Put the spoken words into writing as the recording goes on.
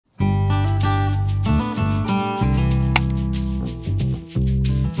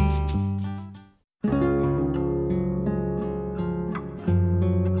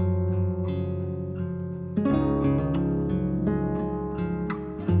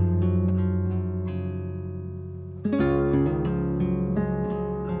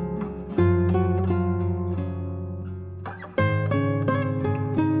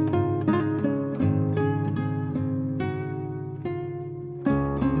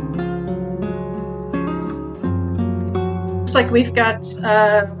looks like we've got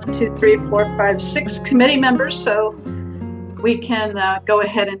 1, 2, 3, 4, 5, 6 committee members, so we can go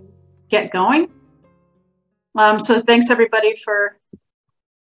ahead and get going. So thanks everybody for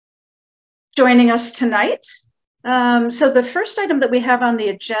joining us tonight. So the first item that we have on the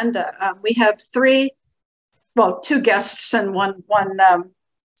agenda, we have two guests and one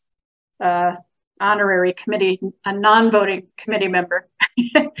honorary committee, a non-voting committee member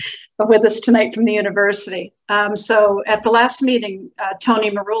with us tonight from the university. So at the last meeting,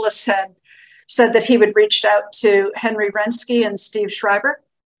 Tony Maroulis had said that he would reach out to Henry Rensky and Steve Schreiber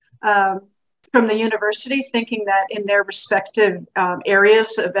from the university, thinking that in their respective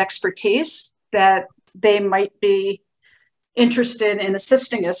areas of expertise that they might be interested in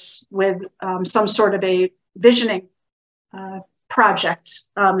assisting us with some sort of a visioning project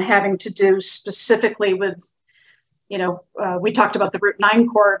having to do specifically with, we talked about the Route 9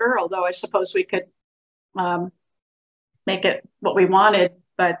 corridor, although I suppose we could make it what we wanted.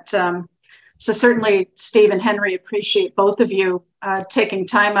 But so certainly Steve and Henry, appreciate both of you taking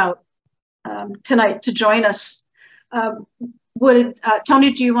time out tonight to join us.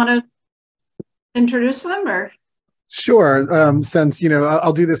 Tony, do you want to introduce them or? Sure. Since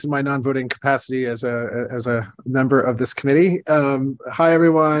I'll do this in my non-voting capacity as a member of this committee. Hi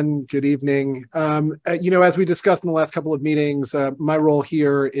everyone. Good evening. As we discussed in the last couple of meetings, my role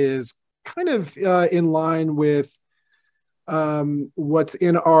here is kind of in line with what's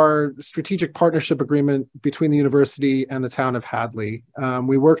in our strategic partnership agreement between the university and the town of Hadley.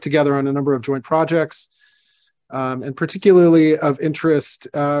 We work together on a number of joint projects. And particularly of interest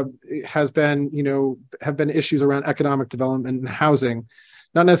have been issues around economic development and housing,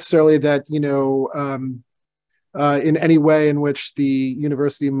 not necessarily that in any way in which the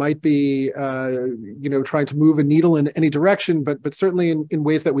university might be trying to move a needle in any direction, but certainly in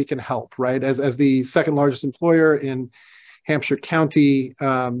ways that we can help, right? As the second largest employer in Hampshire County,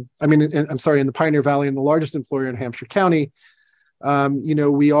 in the Pioneer Valley, and the largest employer in Hampshire County,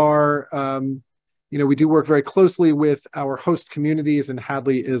 we do work very closely with our host communities, and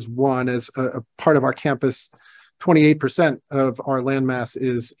Hadley is one. As a part of our campus, 28% of our landmass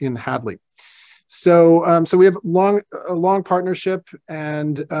is in Hadley. So we have a long partnership,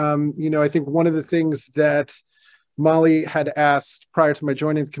 and I think one of the things that Molly had asked prior to my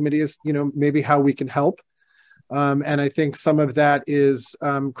joining the committee is maybe how we can help, and I think some of that is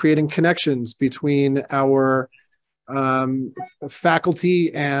creating connections between our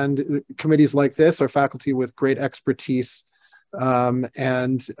faculty and committees like this, or faculty with great expertise,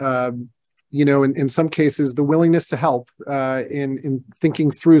 in some cases the willingness to help in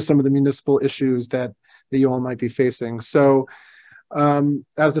thinking through some of the municipal issues that you all might be facing. So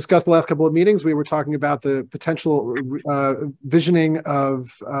as discussed the last couple of meetings, we were talking about the potential visioning of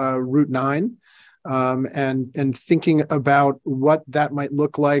Route 9. And thinking about what that might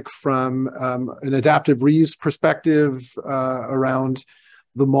look like from an adaptive reuse perspective around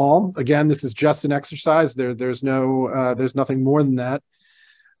the mall. Again, this is just an exercise. There's nothing more than that.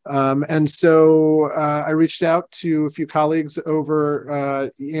 And so I reached out to a few colleagues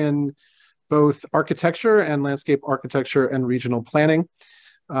over in both architecture and landscape architecture and regional planning.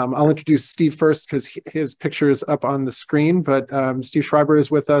 I'll introduce Steve first because his picture is up on the screen, but Steve Schreiber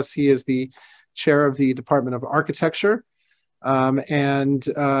is with us. He is the chair of the Department of Architecture, and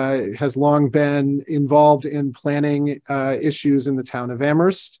has long been involved in planning issues in the town of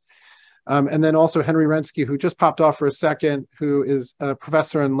Amherst. And then also Henry Rensky, who just popped off for a second, who is a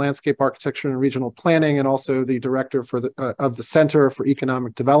professor in landscape architecture and regional planning, and also the director of the Center for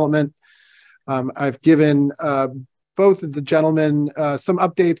Economic Development. I've given both of the gentlemen some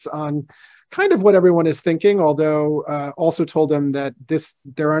updates on kind of what everyone is thinking, although also told them that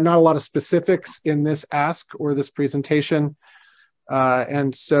there are not a lot of specifics in this ask or this presentation.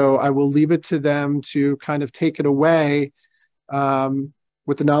 And so I will leave it to them to kind of take it away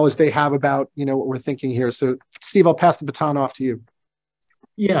with the knowledge they have about, what we're thinking here. So Steve, I'll pass the baton off to you.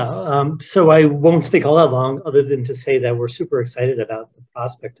 Yeah, so I won't speak all that long other than to say that we're super excited about the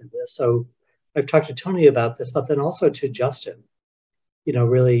prospect of this. So I've talked to Tony about this, but then also to Justin,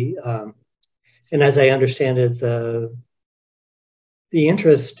 really, and as I understand it, the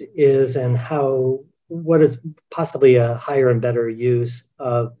interest is in what is possibly a higher and better use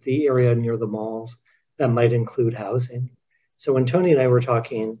of the area near the malls that might include housing. So when Tony and I were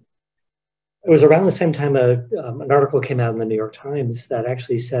talking, it was around the same time an article came out in the New York Times that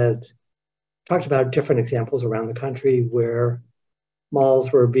actually talked about different examples around the country where malls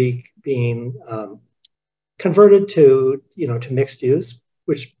were being converted to mixed use,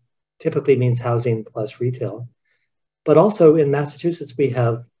 which typically means housing plus retail. But also in Massachusetts, we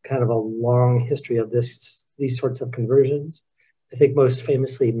have kind of a long history of these sorts of conversions. I think most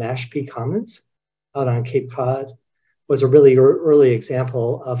famously Mashpee Commons out on Cape Cod was a really early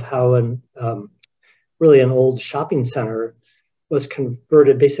example of how really an old shopping center was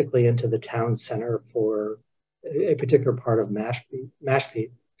converted basically into the town center for a particular part of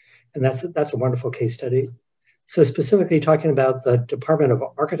Mashpee. And that's a wonderful case study. So specifically talking about the Department of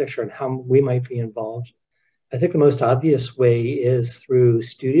Architecture and how we might be involved, I think the most obvious way is through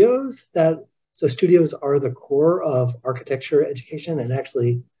studios. So studios are the core of architecture education, and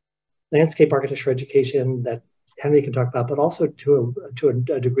actually landscape architecture education that Henry can talk about, but also to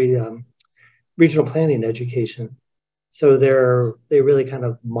a degree regional planning education. So they really kind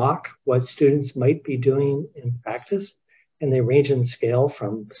of mock what students might be doing in practice, and they range in scale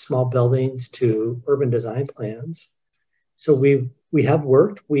from small buildings to urban design plans. So we have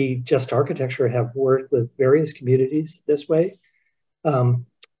worked, we Just Architecture have worked with various communities this way.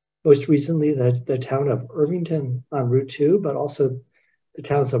 Most recently, the town of Irvington on Route 2, but also the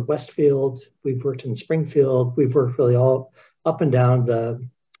towns of Westfield. We've worked in Springfield. We've worked really all up and down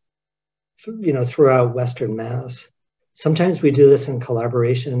throughout Western Mass. Sometimes we do this in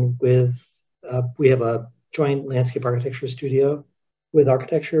collaboration with, we have a joint landscape architecture studio with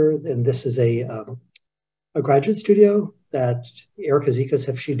architecture, and this is a graduate studio that Erica Zikas,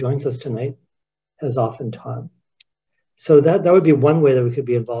 if she joins us tonight, has often taught. So that would be one way that we could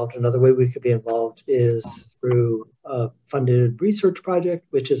be involved. Another way we could be involved is through a funded research project,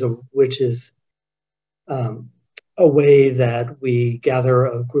 which is a way that we gather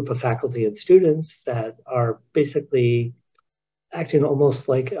a group of faculty and students that are basically acting almost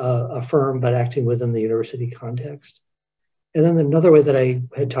like a firm, but acting within the university context. And then another way that I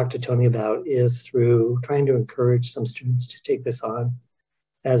had talked to Tony about is through trying to encourage some students to take this on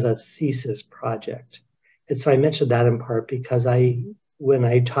as a thesis project. And so I mentioned that in part because when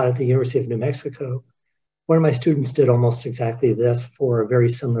I taught at the University of New Mexico, one of my students did almost exactly this for a very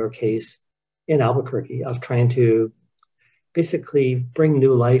similar case in Albuquerque of trying to basically bring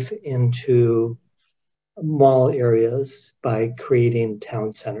new life into mall areas by creating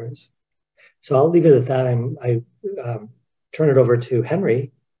town centers. So I'll leave it at that. I turn it over to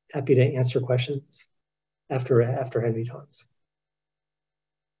Henry. Happy to answer questions after Henry talks.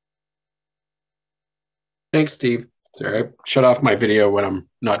 Thanks, Steve. Sorry, I shut off my video when I'm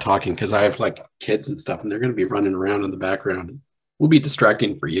not talking because I have like kids and stuff and they're going to be running around in the background. Will be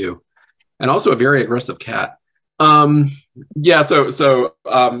distracting for you. And also a very aggressive cat. Yeah, so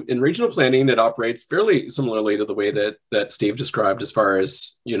in regional planning, it operates fairly similarly to the way that Steve described as far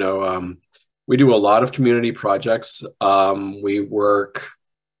as, we do a lot of community projects. We work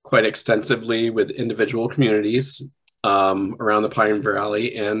quite extensively with individual communities around the Pine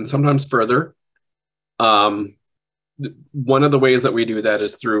Valley and sometimes further. One of the ways that we do that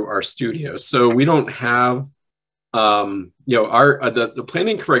is through our studios. So we don't have, the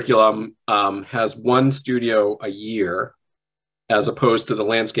planning curriculum has one studio a year, as opposed to the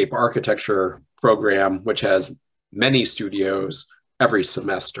landscape architecture program, which has many studios every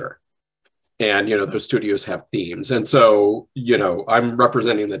semester. And, those studios have themes. And so, I'm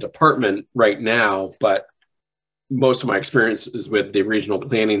representing the department right now, but most of my experience is with the regional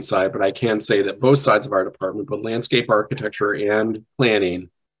planning side, but I can say that both sides of our department, both landscape architecture and planning,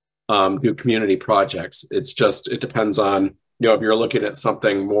 do community projects. It depends on, if you're looking at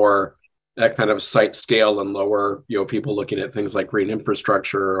something more at kind of site scale and lower, people looking at things like green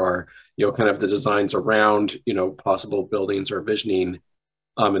infrastructure or, kind of the designs around, possible buildings or visioning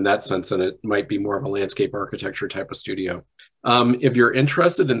in that sense, and it might be more of a landscape architecture type of studio. If you're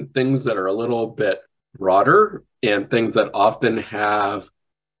interested in things that are a little bit broader and things that often have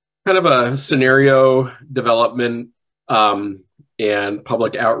kind of a scenario development and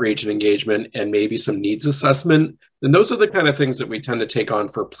public outreach and engagement and maybe some needs assessment, then those are the kind of things that we tend to take on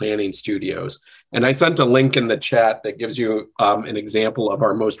for planning studios. And I sent a link in the chat that gives you an example of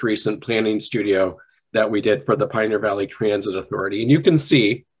our most recent planning studio that we did for the Pioneer Valley Transit Authority. And you can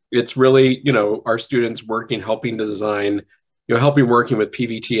see it's really, our students helping to design, working with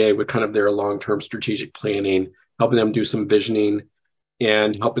PVTA with kind of their long-term strategic planning, helping them do some visioning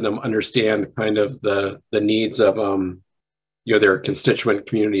and helping them understand kind of the needs of, their constituent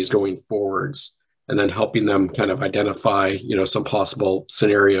communities going forwards, and then helping them kind of identify, some possible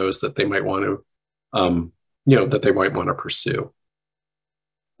scenarios that they might want to, pursue.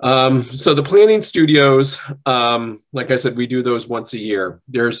 So the planning studios, like I said, we do those once a year.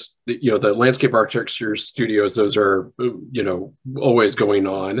 There's, the landscape architecture studios, those are, always going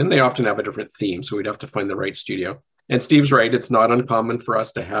on, and they often have a different theme. So we'd have to find the right studio. And Steve's right. It's not uncommon for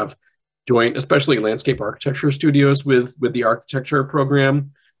us to have, joint, especially landscape architecture studios with the architecture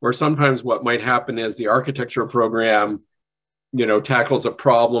program, or sometimes what might happen is the architecture program, you know, tackles a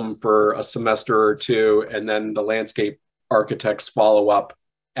problem for a semester or two, and then the landscape architects follow up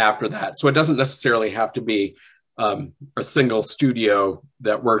after that. So it doesn't necessarily have to be a single studio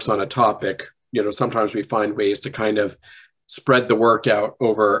that works on a topic. You know, sometimes we find ways to kind of spread the work out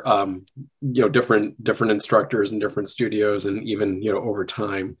over, you know, different instructors and different studios, and even, you know, over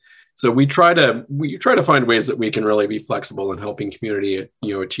time. So we try to find ways that we can really be flexible in helping community,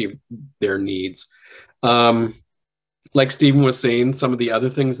 you know, achieve their needs. Like Stephen was saying, some of the other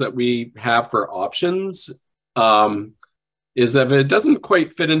things that we have for options is that if it doesn't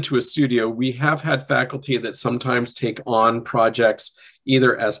quite fit into a studio, we have had faculty that sometimes take on projects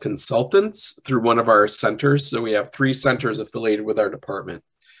either as consultants through one of our centers. So we have 3 centers affiliated with our department.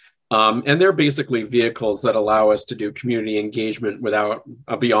 And they're basically vehicles that allow us to do community engagement without,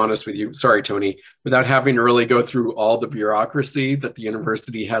 I'll be honest with you, sorry, Tony, without having to really go through all the bureaucracy that the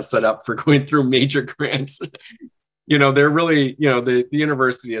university has set up for going through major grants. You know, they're really, you know, the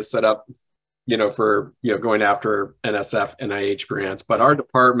university is set up, you know, for, you know, going after NSF, NIH grants. But our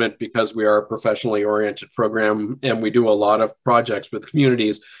department, because we are a professionally oriented program and we do a lot of projects with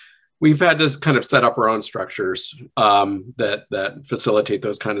communities, we've had to kind of set up our own structures that facilitate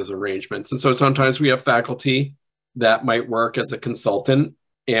those kinds of arrangements. And so sometimes we have faculty that might work as a consultant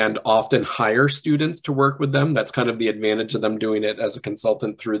and often hire students to work with them. That's kind of the advantage of them doing it as a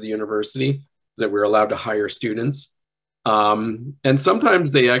consultant through the university, is that we're allowed to hire students. And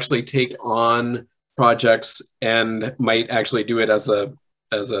sometimes they actually take on projects and might actually do it as a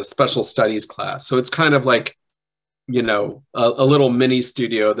special studies class. So it's kind of like, you know, a little mini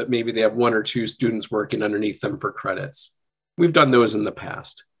studio that maybe they have 1 or 2 students working underneath them for credits. We've done those in the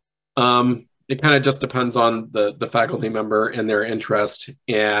past. It kind of just depends on the faculty member and their interest,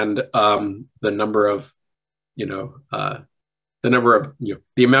 and the number of, you know,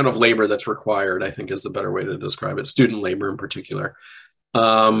 the amount of labor that's required, I think is the better way to describe it, student labor in particular.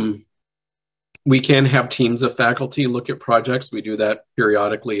 We can have teams of faculty look at projects. We do that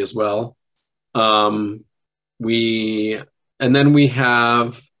periodically as well. And then we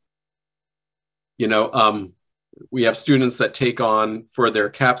have, you know, we have students that take on for their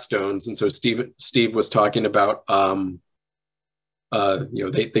capstones. And so Steve was talking about, you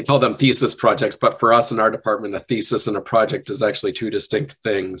know, they call them thesis projects, but for us in our department, a thesis and a project is actually 2 distinct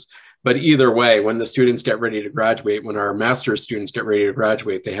things. But either way, when the students get ready to graduate, when our master's students get ready to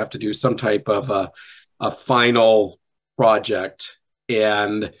graduate, they have to do some type of a final project.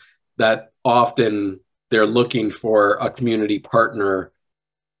 And that often they're looking for a community partner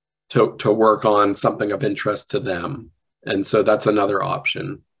to work on something of interest to them. And so that's another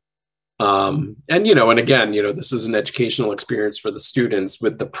option. And, you know, and again, you know, this is an educational experience for the students.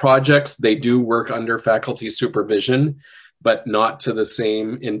 With the projects, they do work under faculty supervision, but not to the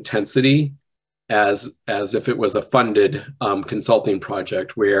same intensity as if it was a funded consulting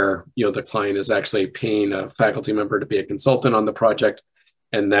project where, you know, the client is actually paying a faculty member to be a consultant on the project,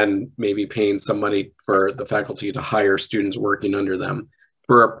 and then maybe paying some money for the faculty to hire students working under them.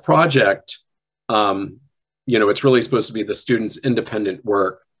 For a project, you know, it's really supposed to be the student's independent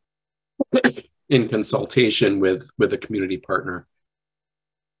work in consultation with a community partner.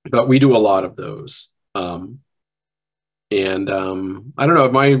 But we do a lot of those. I don't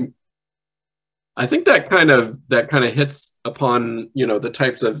know, I think that kind of hits upon, you know, the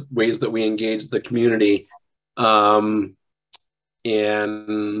types of ways that we engage the community. And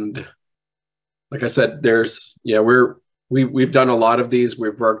like I said, we've done a lot of these.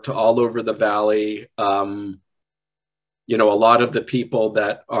 We've worked all over the Valley. You know, a lot of the people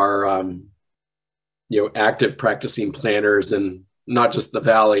that are, you know, active practicing planners, and not just the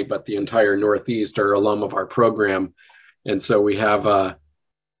Valley, but the entire Northeast, are alum of our program. And so we have,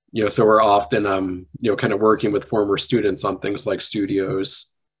 you know, so we're often, you know, kind of working with former students on things like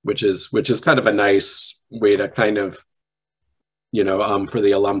studios, which is kind of a nice way to kind of, you know, for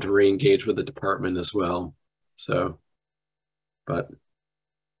the alum to re-engage with the department as well. So, but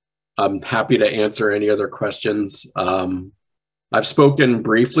I'm happy to answer any other questions. I've spoken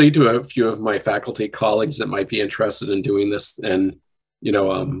briefly to a few of my faculty colleagues that might be interested in doing this, and, you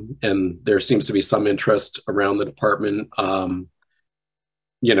know, and there seems to be some interest around the department.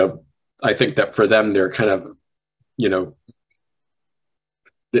 You know, I think that for them, they're kind of, you know,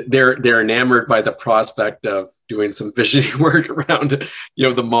 they're enamored by the prospect of doing some visioning work around, you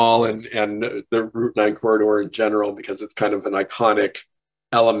know, the mall and the Route 9 corridor in general, because it's kind of an iconic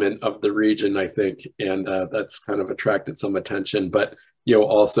element of the region, I think, and that's kind of attracted some attention. But, you know,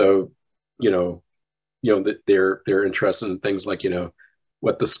 also, you know that they're interested in things like, you know,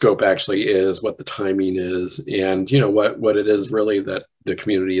 what the scope actually is, what the timing is, and what it is really that the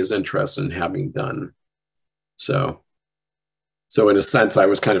community is interested in having done. So in a sense, I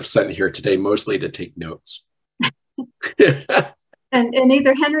was kind of sent here today mostly to take notes. And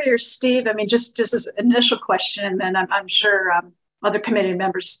either Henry or Steve, I mean, just as an initial question, and then I'm sure other committee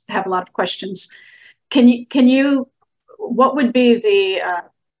members have a lot of questions. Can you, what would be the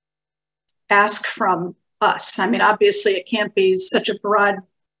ask from us? I mean, obviously it can't be such a broad,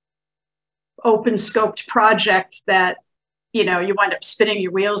 open scoped project that, you wind up spinning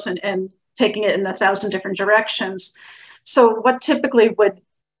your wheels and taking it in 1,000 different directions. So what typically would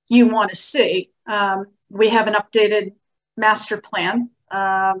you want to see? We have an updated master plan.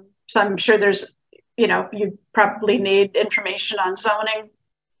 So I'm sure there's, you probably need information on zoning,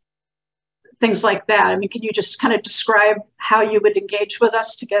 things like that. I mean, can you just kind of describe how you would engage with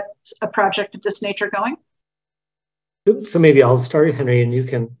us to get a project of this nature going? So maybe I'll start, Henry, and you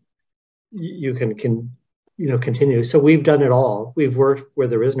can continue. So we've done it all. We've worked where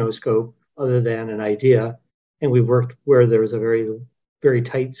there is no scope other than an idea, and we've worked where there's a very, very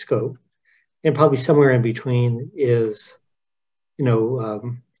tight scope, and probably somewhere in between is,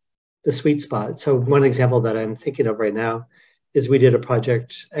 the sweet spot. So one example that I'm thinking of right now is we did a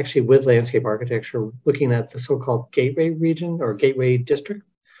project actually with landscape architecture looking at the so-called Gateway region or Gateway district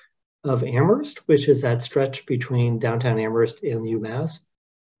of Amherst, which is that stretch between downtown Amherst and UMass,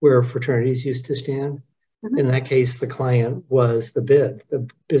 where fraternities used to stand. Mm-hmm. In that case, the client was the BID, the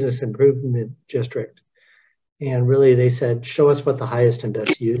Business Improvement District. And really they said, show us what the highest and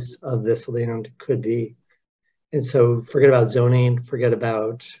best use of this land could be. And so forget about zoning, forget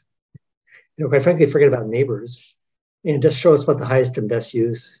about, quite frankly, forget about neighbors, and just show us what the highest and best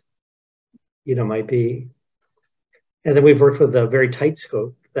use, might be. And then we've worked with a very tight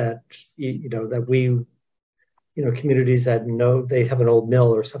scope that, that we, communities that know they have an old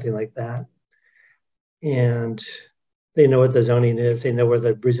mill or something like that. And they know what the zoning is, they know where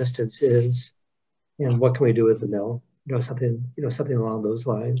the resistance is, and what can we do with the mill? Something along those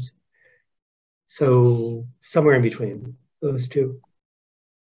lines. So somewhere in between those two.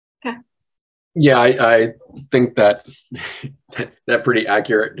 Okay. Yeah, I think that pretty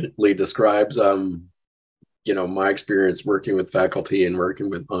accurately describes my experience working with faculty and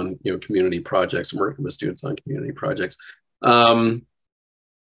working on community projects and working with students on community projects.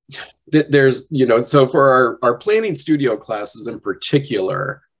 There's so for our planning studio classes in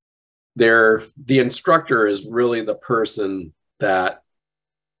particular, the instructor is really the person that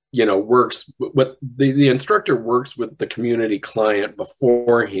works with the instructor works with the community client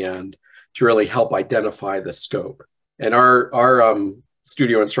beforehand to really help identify the scope. And our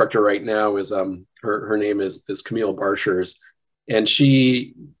studio instructor right now is her name is Camille Barshers, and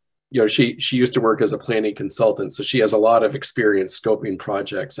she used to work as a planning consultant, so she has a lot of experience scoping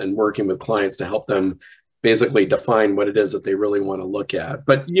projects and working with clients to help them basically define what it is that they really want to look at.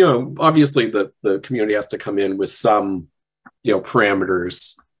 But obviously the community has to come in with some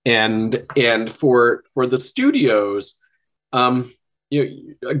parameters, and for the studios,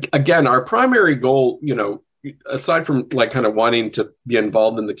 again, our primary goal, aside from like kind of wanting to be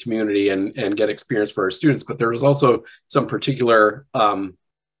involved in the community and get experience for our students, but there's also some particular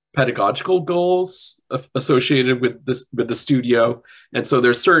pedagogical goals associated with the studio. And so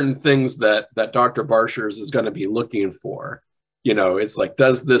there's certain things that Dr. Barshers is going to be looking for. It's like,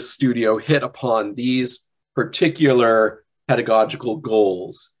 does this studio hit upon these particular pedagogical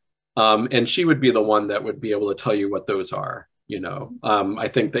goals? And she would be the one that would be able to tell you what those are. I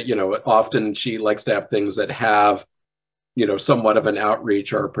think that, often she likes to have things that have, somewhat of an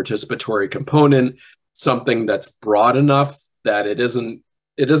outreach or a participatory component, something that's broad enough that it isn't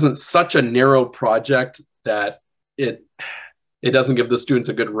such a narrow project that it doesn't give the students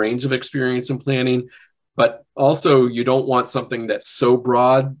a good range of experience in planning, but also you don't want something that's so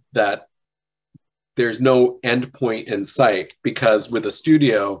broad that there's no end point in sight, because with a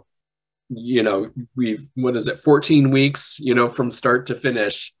studio, we've, 14 weeks, from start to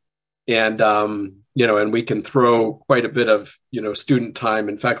finish. And, and we can throw quite a bit of, student time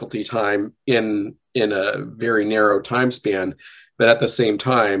and faculty time in a very narrow time span. But at the same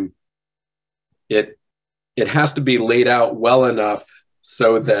time, it has to be laid out well enough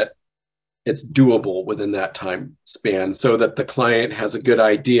so that it's doable within that time span, so that the client has a good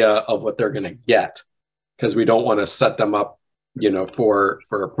idea of what they're going to get, because we don't want to set them up, for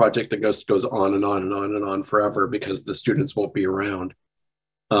a project that goes on and on and on and on forever, because the students won't be around.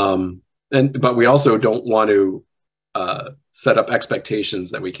 But we also don't want to set up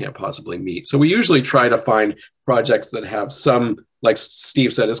expectations that we can't possibly meet. So we usually try to find projects that have some, like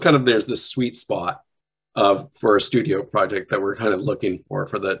Steve said, it's kind of, there's this sweet spot for a studio project that we're kind of looking for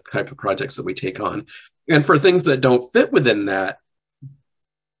the type of projects that we take on. And for things that don't fit within that,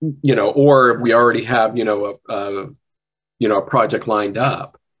 you know, or we already have, you know, a project lined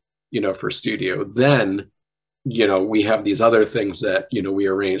up, you know, for studio, then, you know, we have these other things that, you know, we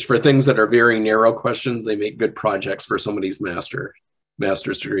arrange for things that are very narrow questions. They make good projects for somebody's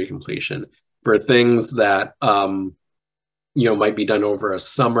master's degree completion. For things that, you know, might be done over a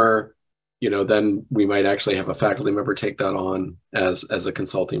summer, you know, then we might actually have a faculty member take that on as a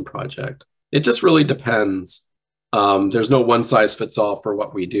consulting project. It just really depends. There's no one size fits all for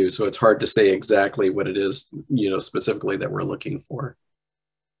what we do. So it's hard to say exactly what it is, you know, specifically that we're looking for.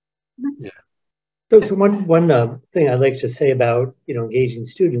 Yeah. So one thing I'd like to say about, you know, engaging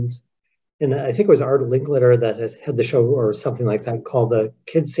students, and I think it was Art Linkletter that had the show or something like that called the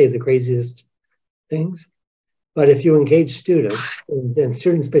Kids Say the Craziest Things. But if you engage students, and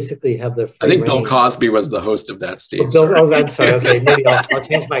students basically have the free I think reign. Bill Cosby was the host of that, Steve. Oh, I'm sorry. Okay, maybe I'll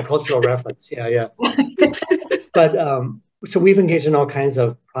change my cultural reference. Yeah. But so we've engaged in all kinds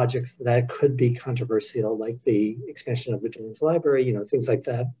of projects that could be controversial, like the expansion of the Jones Library, you know, things like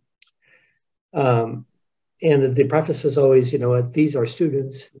that. And the preface is always, you know, these are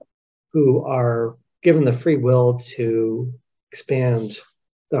students who are given the free will to expand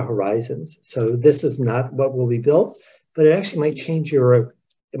the horizons. So this is not what will be built, but it actually might change your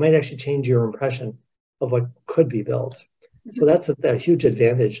impression of what could be built. So that's a huge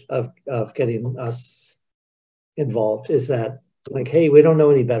advantage of getting us involved, is that, like, hey, we don't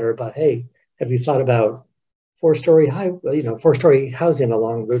know any better, but hey, have you thought about four-story housing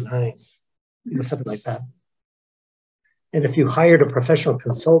along Route 9? You know, something like that. And if you hired a professional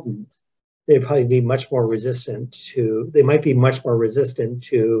consultant, they'd probably be much more resistant to,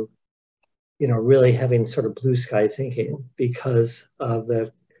 you know, really having sort of blue sky thinking because of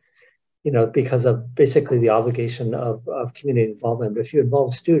basically the obligation of community involvement. But if you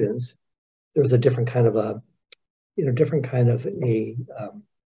involve students, there's a different kind of a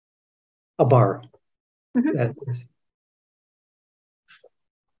bar. Mm-hmm. That is.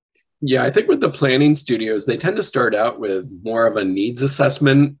 Yeah, I think with the planning studios, they tend to start out with more of a needs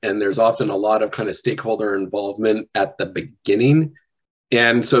assessment, and there's often a lot of kind of stakeholder involvement at the beginning.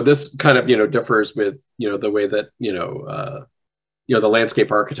 And so this kind of, you know, differs with, you know, the way that, you know, the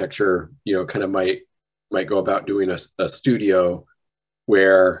landscape architecture, you know, kind of might go about doing a studio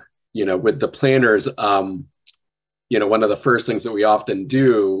where, you know, with the planners, you know, one of the first things that we often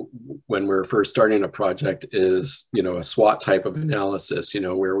do when we're first starting a project is, you know, a SWOT type of analysis, you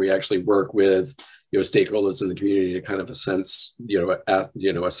know, where we actually work with, you know, stakeholders in the community to kind of assess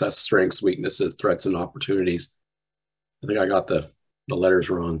strengths, weaknesses, threats, and opportunities. I think I got the letters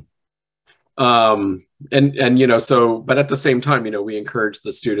wrong. And you know, so, but at the same time, you know, we encourage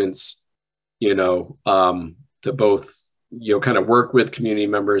the students, you know, to both, you know, kind of work with community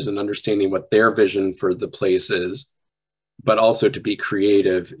members and understanding what their vision for the place is, but also to be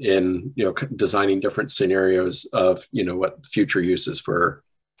creative in, you know, designing different scenarios of, you know, what future uses for,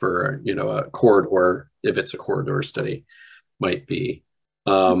 you know, a corridor, if it's a corridor study, might be.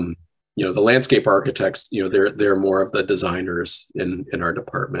 You know, the landscape architects, you know, they're more of the designers in our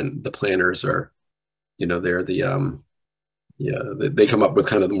department. The planners are, you know, they're the they come up with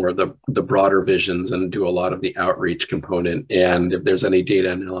kind of the more the broader visions and do a lot of the outreach component. And if there's any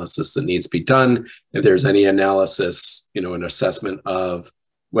data analysis that needs to be done, if there's any analysis, you know, an assessment of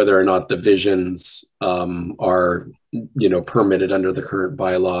whether or not the visions are, you know, permitted under the current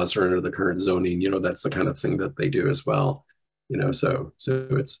bylaws or under the current zoning, you know, that's the kind of thing that they do as well. You know, so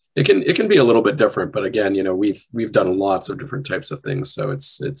it can be a little bit different, but again, you know, we've done lots of different types of things. So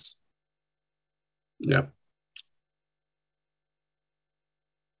it's yeah.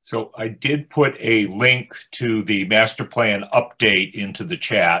 So I did put a link to the master plan update into the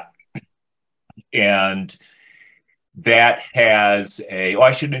chat, and that has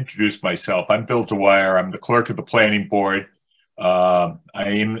I should introduce myself. I'm Bill Dwyer. I'm the clerk of the planning board. I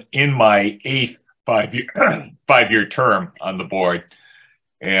am in my 8th five-year term on the board,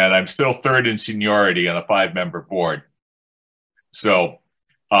 and I'm still 3rd in seniority on a 5-member board. So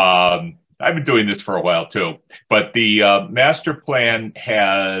I've been doing this for a while too, but the master plan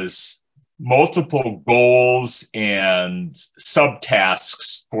has multiple goals and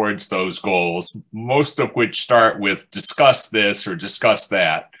subtasks towards those goals, most of which start with discuss this or discuss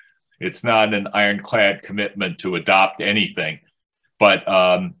that. It's not an ironclad commitment to adopt anything, but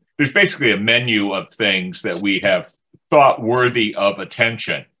there's basically a menu of things that we have thought worthy of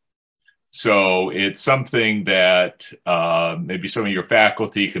attention. So it's something that maybe some of your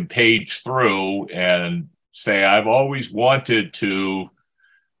faculty can page through and say, I've always wanted to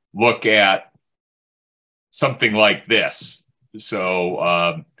look at something like this.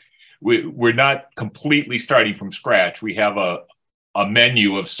 So we're not completely starting from scratch. We have a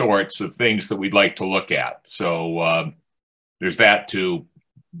menu of sorts of things that we'd like to look at. So there's that to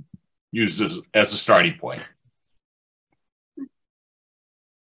use as a starting point.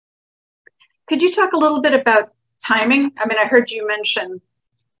 Could you talk a little bit about timing? I mean, I heard you mention,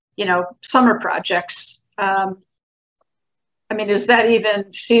 you know, summer projects. I mean, is that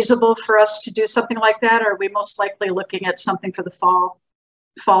even feasible for us to do something like that? Or are we most likely looking at something for the fall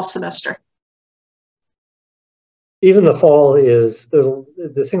semester? Even the fall is,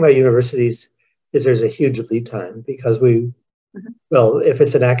 the thing about universities is there's a huge lead time because well, if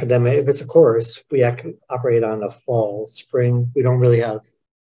it's an academic, if it's a course, we operate on a fall, spring. We don't really have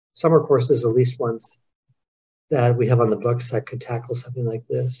summer courses, at least ones that we have on the books that could tackle something like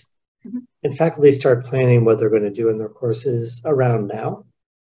this. And faculty start planning what they're going to do in their courses around now.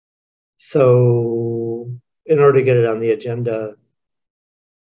 So in order to get it on the agenda,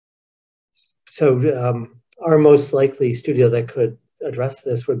 our most likely studio that could address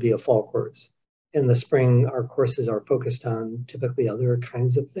this would be a fall course. In the spring, our courses are focused on typically other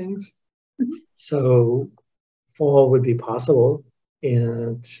kinds of things. So fall would be possible.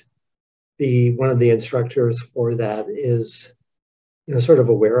 And one of the instructors for that is, you know, sort of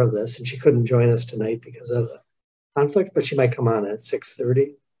aware of this, and she couldn't join us tonight because of a conflict, but she might come on at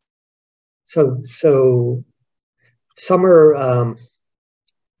 6:30. So summer,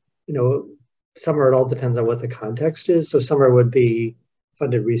 you know, summer, it all depends on what the context is. So summer would be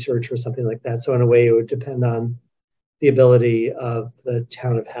funded research or something like that. So in a way, it would depend on the ability of the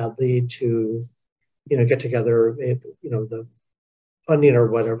town of Hadley to, you know, get together, you know, the funding or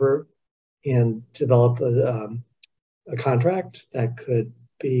whatever, and develop a contract that could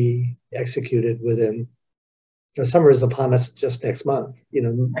be executed within, you know, summer is upon us just next month. You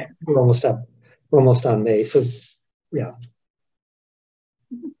know, we're almost on May. So yeah.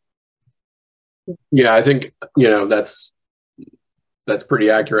 Yeah, I think, you know, that's pretty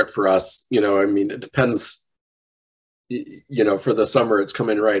accurate for us. You know, I mean, it depends, you know, for the summer, it's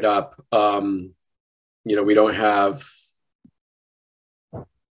coming right up. You know, we don't have,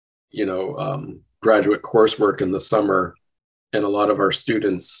 you know, graduate coursework in the summer, and a lot of our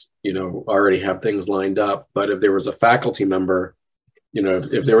students, you know, already have things lined up. But if there was a faculty member, you know,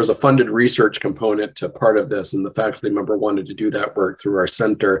 if there was a funded research component to part of this and the faculty member wanted to do that work through our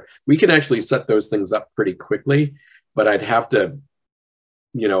center, we can actually set those things up pretty quickly. But I'd have to,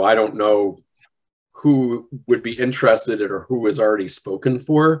 you know, I don't know who would be interested or who is already spoken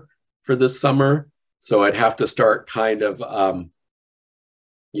for this summer. So I'd have to start kind of,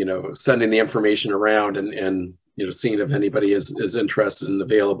 you know, sending the information around and you know, seeing if anybody is interested and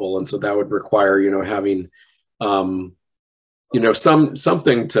available. And so that would require, you know, having, you know, something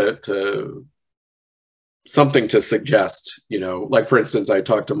to suggest, you know, like for instance, I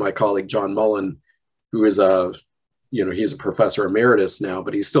talked to my colleague, John Mullen, who is you know, he's a professor emeritus now,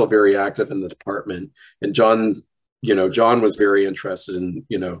 but he's still very active in the department. And John was very interested in,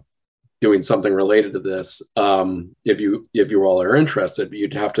 you know, doing something related to this. If you all are interested,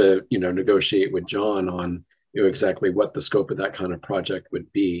 you'd have to, you know, negotiate with John on, you know, exactly what the scope of that kind of project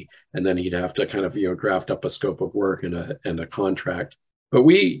would be. And then he'd have to kind of, you know, draft up a scope of work and a contract. But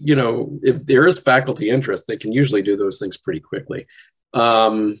we, you know, if there is faculty interest, they can usually do those things pretty quickly.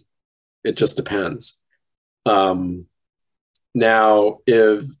 It just depends. Now,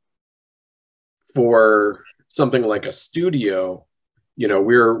 if for something like a studio, you know,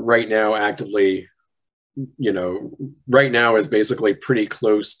 we're right now actively, you know, right now is basically pretty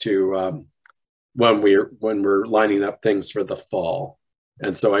close to when we're lining up things for the fall.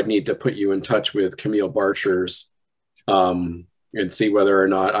 And so I'd need to put you in touch with Camille Barchers and see whether or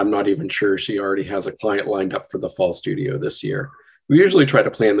not, I'm not even sure she already has a client lined up for the fall studio this year. We usually try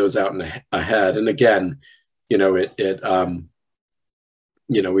to plan those out ahead. And again, you know,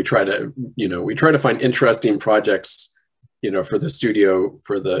 you know, we try to find interesting projects, you know, for the studio,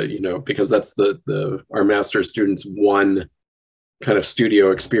 for the, you know, because that's our master's students' one kind of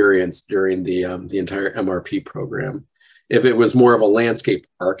studio experience during the entire MRP program. If it was more of a landscape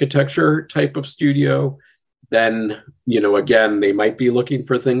architecture type of studio, then, you know, again, they might be looking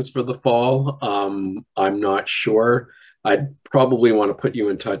for things for the fall. I'm not sure. I'd probably want to put you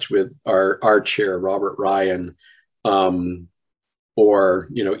in touch with our chair, Robert Ryan, or,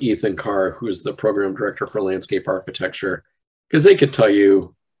 you know, Ethan Carr, who's the program director for landscape architecture, because they could tell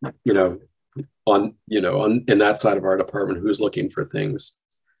you, you know, in that side of our department, who's looking for things,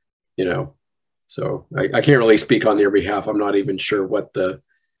 you know. So I can't really speak on their behalf. I'm not even sure what the,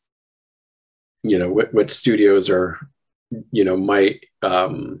 you know, what studios are, you know, might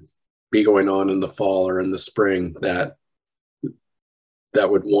be going on in the fall or in the spring that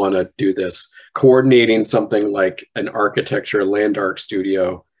would want to do this. Coordinating something like an architecture land art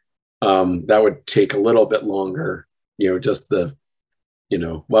studio, that would take a little bit longer, just the,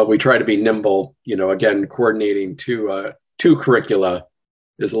 while we try to be nimble, again, coordinating two curricula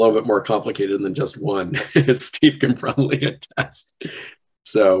is a little bit more complicated than just one, as Steve can probably attest.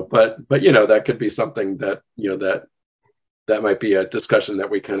 So, but that could be something that, that might be a discussion that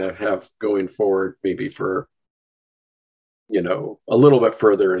we kind of have going forward, maybe for, a little bit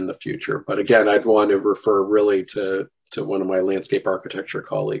further in the future. But again, I'd want to refer really to one of my landscape architecture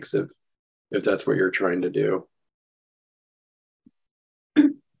colleagues if that's what you're trying to do.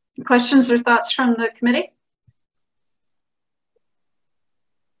 Questions or thoughts from the committee?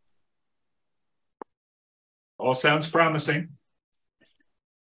 All sounds promising.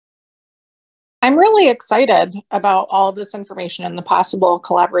 I'm really excited about all of this information and the possible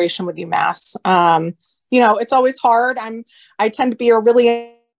collaboration with UMass. It's always hard. I tend to be a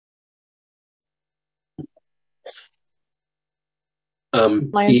really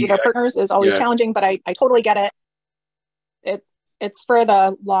alliance with our partners is always challenging, but I totally get it. It's for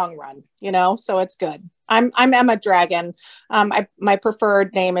the long run, so it's good. I'm Emma Dragon. My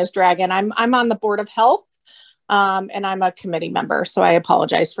preferred name is Dragon. I'm on the Board of Health, and I'm a committee member. So I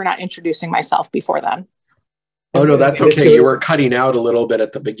apologize for not introducing myself before then. Oh no, that's okay. You were cutting out a little bit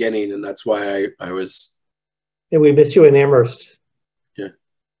at the beginning, and that's why I was. And we miss you in Amherst. Yeah.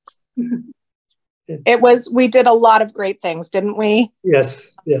 We did a lot of great things, didn't we?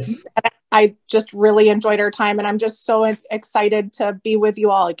 Yes. I just really enjoyed our time, and I'm just so excited to be with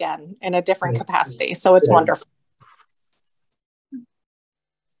you all again in a different capacity. So it's wonderful.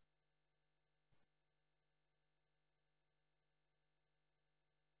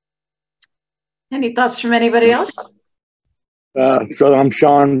 Any thoughts from anybody else? So I'm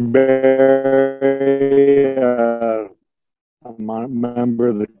Sean Berry. I'm a member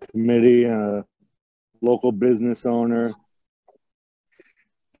of the committee, local business owner.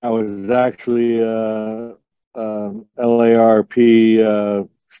 I was actually a LARP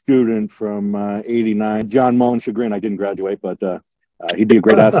student from '89. John Mullen's chagrin, I didn't graduate, but he'd be a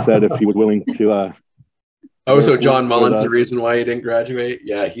great asset if he was willing to. So John Mullen's the reason why he didn't graduate?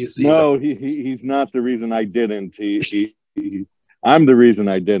 Yeah, he's not the reason I didn't. I'm the reason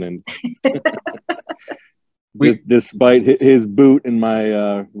I didn't. Despite his boot in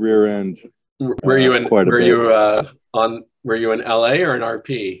my rear end. Were you in LA or in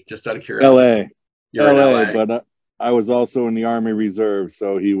RP? Just out of curiosity. LA. You're LA, in LA. But I was also in the Army Reserve,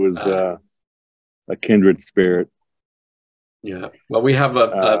 so he was a kindred spirit. Yeah. Well, we have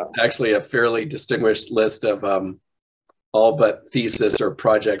actually a fairly distinguished list of all but thesis or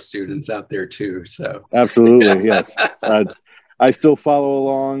project students out there too. So absolutely, yes. I still follow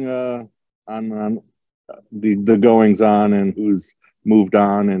along on the goings on and who's moved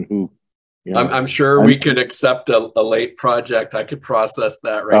on and who. I'm sure we could accept a late project. I could process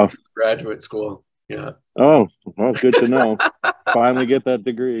that right through graduate school. Yeah. Oh, well, good to know. Finally get that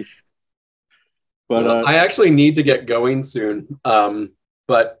degree. But I actually need to get going soon.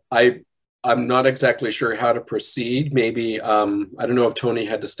 But I'm not exactly sure how to proceed. Maybe I don't know if Tony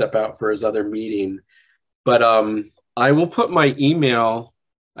had to step out for his other meeting, but I will put my email.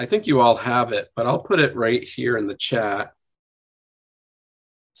 I think you all have it, but I'll put it right here in the chat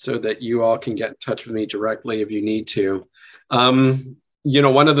so that you all can get in touch with me directly if you need to.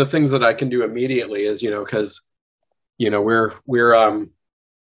 One of the things that I can do immediately is, because, we're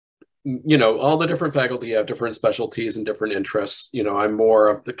all the different faculty have different specialties and different interests. I'm more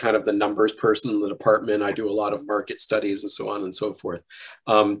of the kind of the numbers person in the department. I do a lot of market studies and so on and so forth.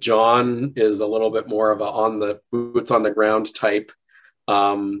 John is a little bit more of a on the boots on the ground type.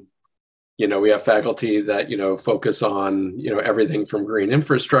 We have faculty that, focus on, everything from green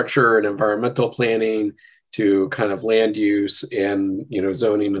infrastructure and environmental planning to kind of land use and,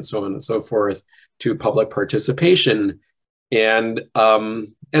 zoning and so on and so forth to public participation and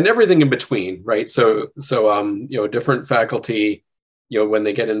everything in between, right? So different faculty, when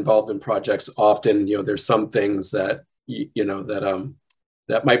they get involved in projects, often, there's some things that,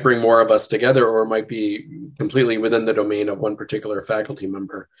 that might bring more of us together or might be completely within the domain of one particular faculty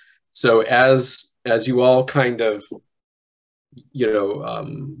member. So as you all kind of,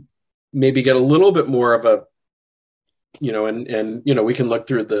 maybe get a little bit more of a, and we can look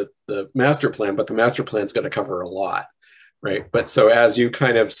through the master plan, but the master plan's going to cover a lot, right? But so as you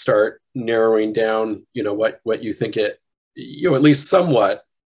kind of start narrowing down, what you think at least somewhat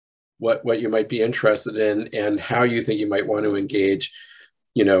what you might be interested in and how you think you might want to engage,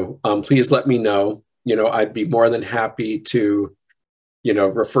 please let me know. I'd be more than happy to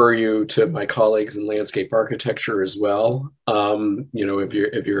refer you to my colleagues in landscape architecture as well. If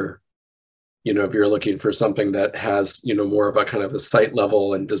you're looking for something that has, more of a kind of a site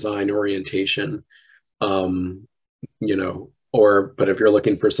level and design orientation, but if you're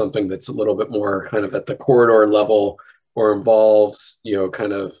looking for something that's a little bit more kind of at the corridor level or involves,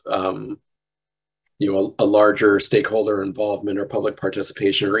 kind of, a larger stakeholder involvement or public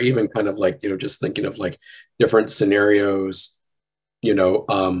participation, or even kind of like, just thinking of like different scenarios,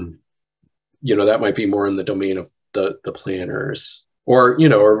 that might be more in the domain of the planners, or,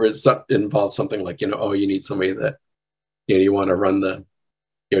 or it involves something like, oh, you need somebody that, you want to run the,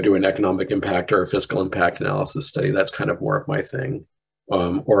 do an economic impact or a fiscal impact analysis study. That's kind of more of my thing.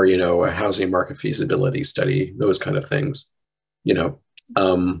 Or, a housing market feasibility study, those kind of things,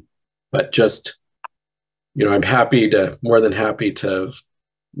 but just, I'm more than happy to,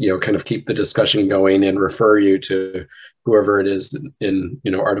 kind of keep the discussion going and refer you to whoever it is in,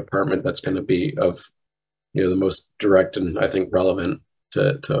 our department that's going to be of, the most direct and I think relevant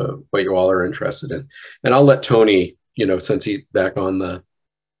to what you all are interested in. And I'll let Tony, since he's back on the,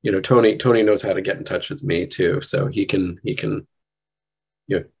 Tony knows how to get in touch with me too. So he can,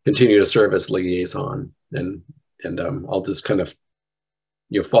 continue to serve as liaison, and I'll just kind of,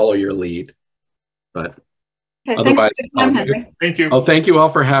 follow your lead. But okay, otherwise, thank you. Oh, thank you all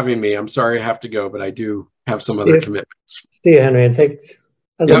for having me. I'm sorry I have to go, but I do have some other commitments. See you, Henry. And thanks.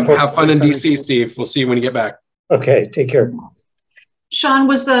 Yep, have fun in DC, Steve. We'll see you when you get back. Okay, take care. Sean,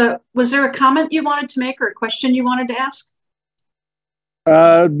 was there a comment you wanted to make or a question you wanted to ask?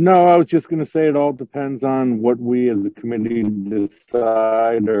 No, I was just going to say it all depends on what we as a committee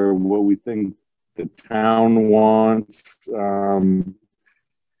decide or what we think the town wants.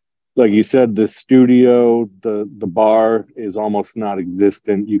 Like you said, the studio, the bar is almost not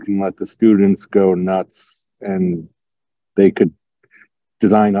existent. You can let the students go nuts and they could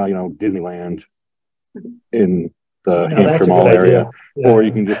design, Disneyland in the Hampshire Mall area. Yeah. Or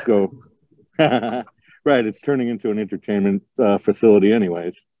you can just go, right, it's turning into an entertainment facility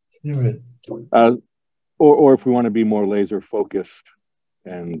anyways. Right. Or if we want to be more laser focused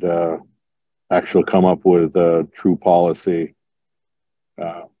and actually come up with a true policy,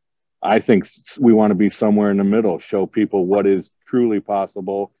 I think we want to be somewhere in the middle, show people what is truly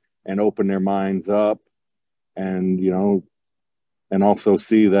possible and open their minds up, and, and also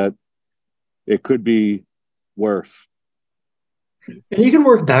see that it could be worse. And you can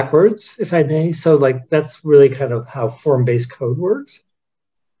work backwards, if I may. So like, that's really kind of how form-based code works.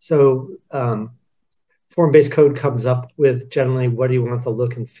 So form-based code comes up with generally, what do you want the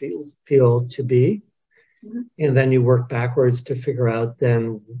look and feel to be? Mm-hmm. And then you work backwards to figure out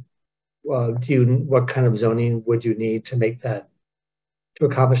then, what kind of zoning would you need to make that, to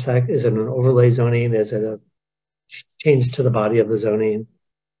accomplish that? Is it an overlay zoning? Is it a change to the body of the zoning?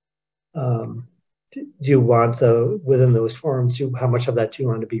 Do you want within those forms, how much of that do you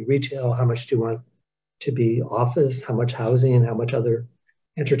want to be retail? How much do you want to be office? How much housing? How much other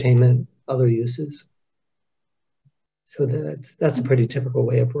entertainment, other uses? So that's a pretty typical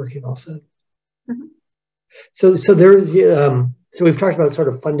way of working also. Mm-hmm. So we've talked about sort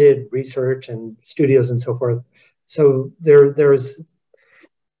of funded research and studios and so forth. So there's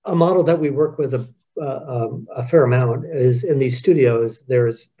a model that we work with a fair amount is in these studios.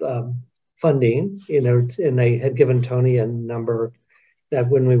 There's funding, and I had given Tony a number that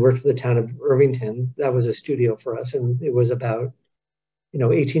when we worked for the town of Irvington, that was a studio for us, and it was about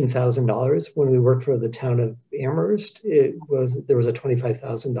 $18,000. When we worked for the town of Amherst, there was a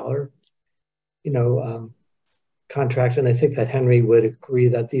 $25,000 contract, and I think that Henry would agree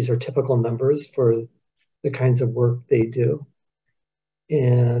that these are typical numbers for the kinds of work they do.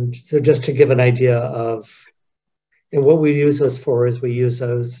 And so just to give an idea of, and what we use those for is we use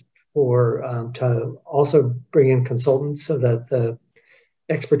those for to also bring in consultants so that the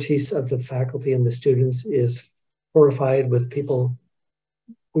expertise of the faculty and the students is fortified with people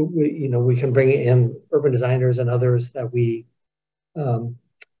who we can bring in urban designers and others that we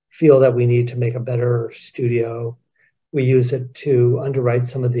feel that we need to make a better studio. We use it to underwrite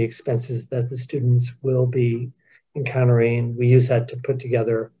some of the expenses that the students will be encountering. We use that to put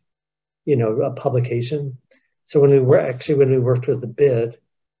together, a publication. So when we worked with the bid,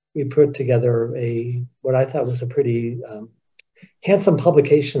 we put together what I thought was a pretty handsome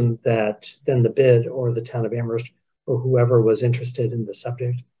publication that then the bid or the town of Amherst or whoever was interested in the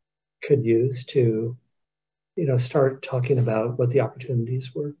subject could use to, start talking about what the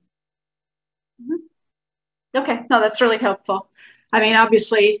opportunities were. Okay, no, that's really helpful. I mean,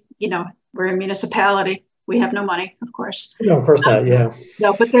 obviously, we're a municipality. We have no money, of course. No, of course not. Yeah.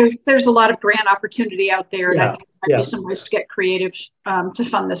 No, but there's a lot of grant opportunity out there. Yeah. might be some ways to get creative to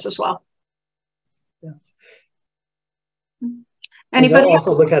fund this as well. Yeah. Anybody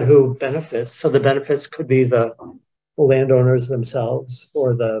also look at who benefits. So the benefits could be the landowners themselves,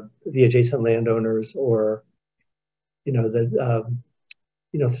 or the adjacent landowners, or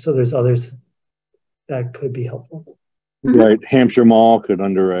so there's others that could be helpful. Right. Hampshire Mall could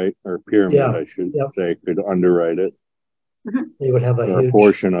underwrite, or Pyramid, I should Yep. say, could underwrite it. They would have a huge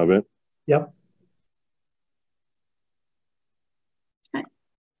portion of it. Yep. Okay.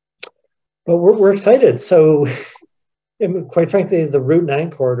 But we're excited. So, quite frankly, the Route 9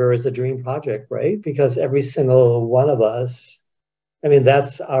 corridor is a dream project, right? Because every single one of us, I mean,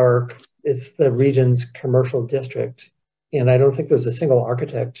 it's the region's commercial district. And I don't think there's a single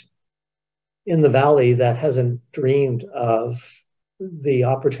architect in the Valley that hasn't dreamed of the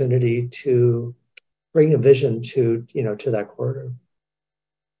opportunity to bring a vision to that corridor.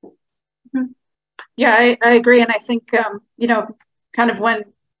 Yeah, I agree. And I think, kind of when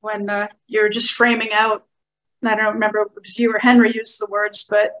you're just framing out, I don't remember if it was you or Henry used the words,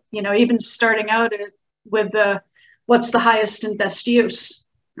 but, even starting out with what's the highest and best use,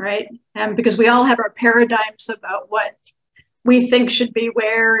 right? Because we all have our paradigms about what we think should be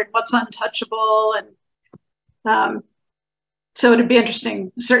where and what's untouchable. And so it'd be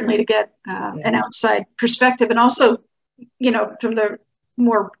interesting, certainly, to get an outside perspective. And also, from the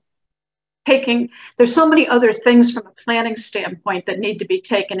more there's so many other things from a planning standpoint that need to be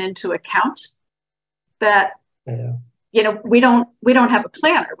taken into account that, we don't have a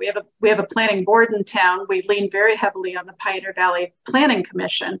planner. We have a planning board in town. We lean very heavily on the Pioneer Valley Planning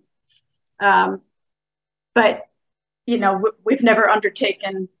Commission. But we've never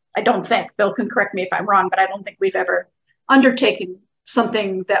undertaken, I don't think, Bill can correct me if I'm wrong, but I don't think we've ever undertaken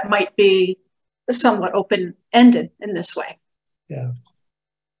something that might be somewhat open-ended in this way. Yeah.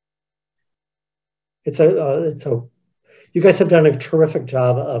 You guys have done a terrific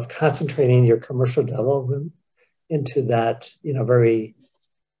job of concentrating your commercial development into that,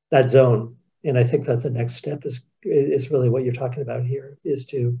 that zone. And I think that the next step is really what you're talking about here, is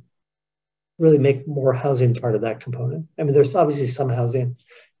to really make more housing part of that component. I mean, there's obviously some housing,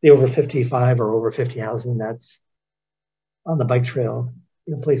 the over 55 or over 50 housing that's on the bike trail,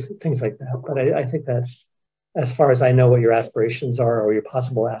 things like that. But I think that, as far as I know what your aspirations are, or your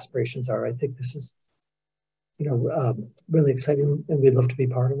possible aspirations are, I think this is, really exciting, and we'd love to be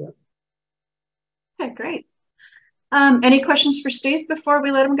part of it. Okay, great. Any questions for Steve before we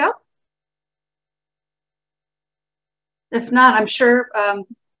let him go? If not, I'm sure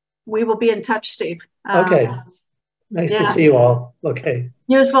we will be in touch, Steve. Okay. Nice to see you all. Okay.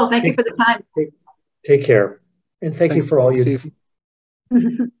 You as well. Thank you for the time. Take care. And thank you for all you do.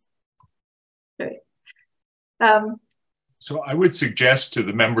 Okay. So I would suggest to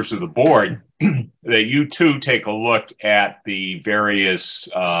the members of the board that you too take a look at the various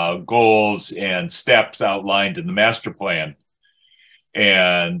goals and steps outlined in the master plan.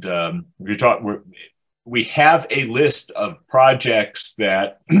 And we have a list of projects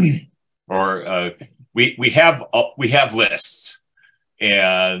that, we have lists.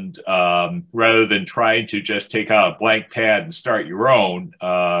 And rather than trying to just take out a blank pad and start your own,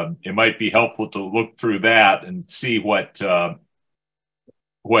 it might be helpful to look through that and see what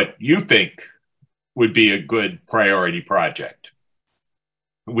you think would be a good priority project.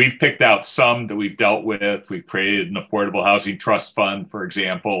 We've picked out some that we've dealt with. We've created an affordable housing trust fund, for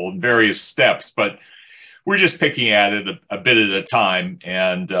example, in various steps, but we're just picking at it a bit at a time.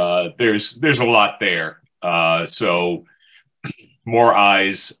 And there's a lot there. So more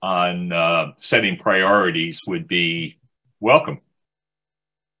eyes on setting priorities would be welcome.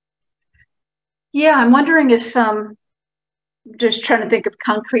 Yeah, I'm wondering if, just trying to think of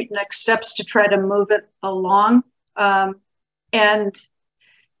concrete next steps to try to move it along. And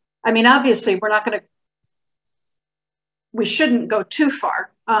I mean, obviously we shouldn't go too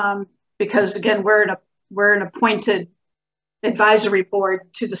far because, again, we're an appointed advisory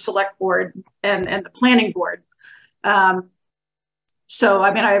board to the select board and the planning board. So,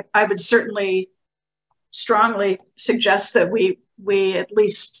 I mean, I would certainly strongly suggest that we at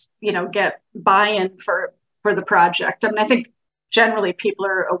least, get buy-in for the project. I mean, I think generally people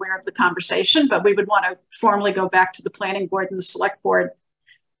are aware of the conversation, but we would want to formally go back to the planning board and the select board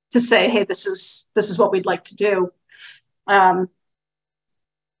to say, hey, this is what we'd like to do. And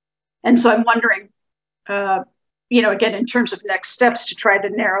so I'm wondering, again, in terms of next steps to try to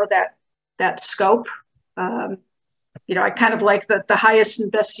narrow that scope. I kind of like the highest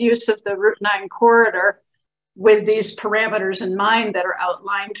and best use of the Route 9 corridor with these parameters in mind that are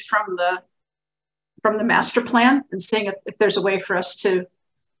outlined from the master plan, and seeing if there's a way for us to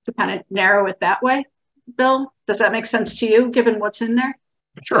kind of narrow it that way. Bill? Does that make sense to you, given what's in there?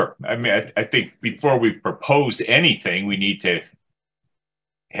 Sure. I mean, I think before we propose anything, we need to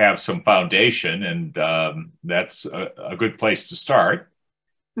have some foundation, and that's a good place to start.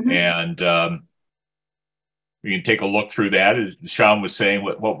 Mm-hmm. And we can take a look through that. As Sean was saying,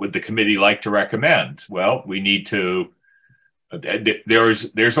 what would the committee like to recommend? Well, we need to.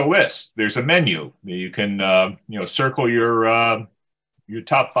 There's a list. There's a menu. You can circle your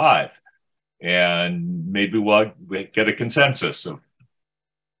top 5, and maybe we'll get a consensus of.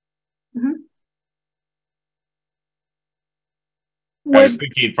 Mm-hmm. I was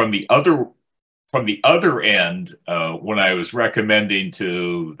thinking from the other end, when I was recommending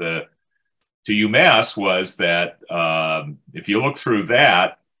to UMass, was that if you look through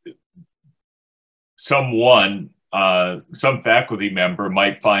that, some faculty member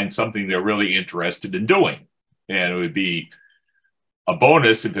might find something they're really interested in doing, and it would be a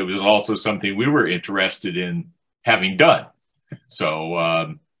bonus if it was also something we were interested in having done.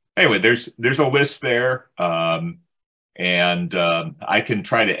 So anyway, there's a list there. And I can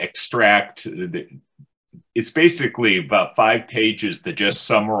try to extract. It's basically about 5 pages that just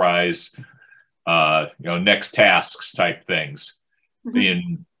summarize, next tasks type things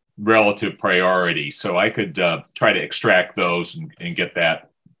in relative priority. So I could try to extract those and get that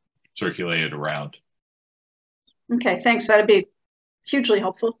circulated around. Okay, thanks. That'd be hugely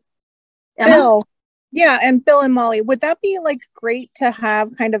helpful. Emma? Bill, yeah, and Bill and Molly, would that be like great to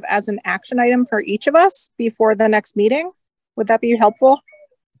have kind of as an action item for each of us before the next meeting? Would that be helpful?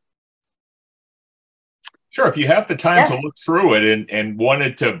 Sure. If you have the time to look through it and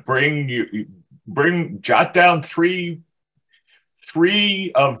wanted to jot down three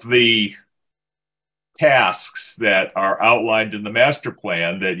of the tasks that are outlined in the master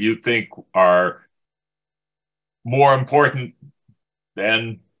plan that you think are more important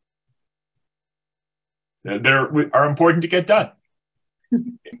than are important to get done.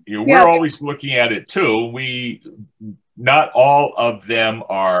 We're always looking at it too. Not all of them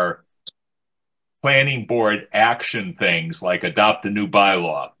are planning board action things like adopt a new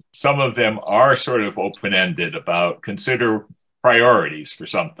bylaw. Some of them are sort of open-ended about consider priorities for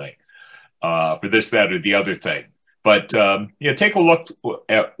something, for this, that, or the other thing. But take a look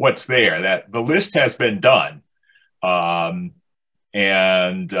at what's there. That the list has been done,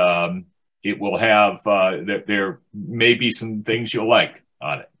 and it will have there may be some things you'll like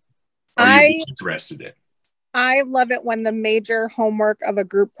on it. Are you interested in? I love it when the major homework of a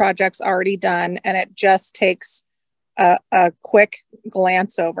group project's already done and it just takes a quick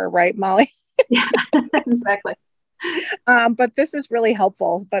glance over, right, Molly? Yeah, exactly. But this is really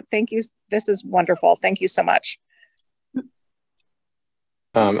helpful. But thank you. This is wonderful. Thank you so much.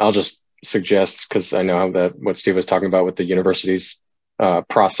 I'll just suggest, because I know what Steve was talking about with the university's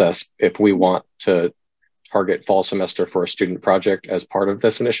process, if we want to target fall semester for a student project as part of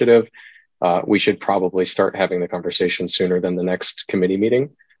this initiative, we should probably start having the conversation sooner than the next committee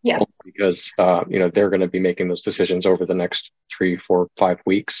meeting. Yeah. Because they're going to be making those decisions over the next 3, 4, 5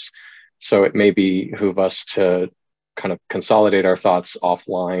 weeks. So it may behoove us to kind of consolidate our thoughts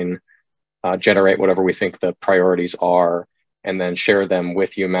offline, generate whatever we think the priorities are, and then share them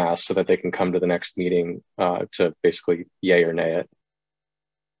with UMass so that they can come to the next meeting to basically yay or nay it.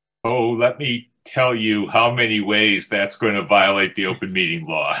 Oh, let me tell you how many ways that's going to violate the open meeting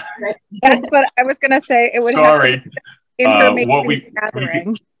law. That's what I was going to say. It would Sorry. Information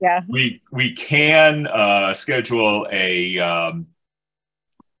gathering. We can schedule a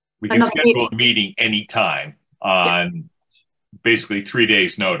meeting anytime on basically 3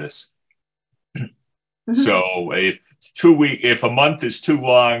 days notice. Mm-hmm. So if a month is too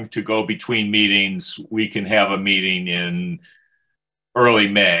long to go between meetings, we can have a meeting in early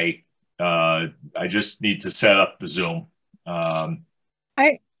May. I just need to set up the Zoom.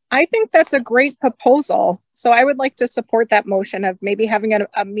 I think that's a great proposal. So I would like to support that motion of maybe having a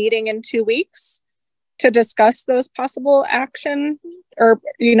meeting in 2 weeks to discuss those possible action or,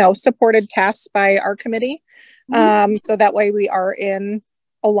 supported tasks by our committee. So that way we are in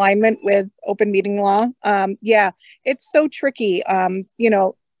alignment with open meeting law. It's so tricky.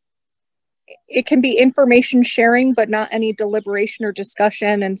 It can be information sharing, but not any deliberation or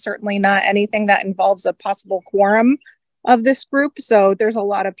discussion, and certainly not anything that involves a possible quorum of this group. So there's a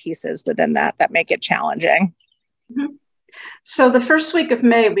lot of pieces within that make it challenging. Mm-hmm. So the first week of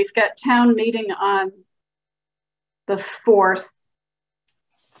May, we've got town meeting on the 4th.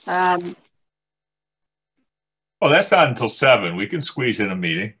 Well, that's not until 7. We can squeeze in a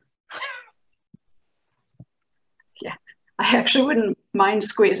meeting. Yeah, I actually wouldn't mind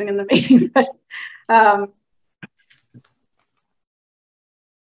squeezing in the meeting, but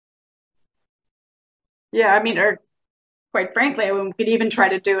Yeah, I mean, or quite frankly, we could even try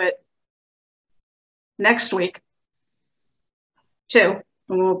to do it next week too.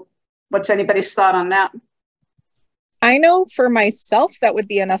 What's anybody's thought on that? I know for myself, that would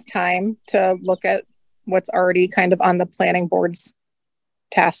be enough time to look at what's already kind of on the planning board's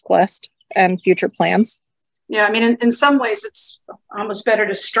task list and future plans. Yeah, I mean, in some ways, it's almost better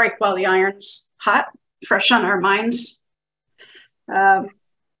to strike while the iron's hot, fresh on our minds. I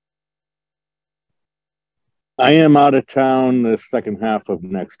am out of town the second half of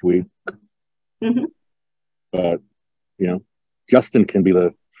next week. Mm-hmm. But, you know, Justin can be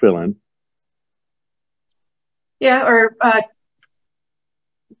the fill-in. Yeah, or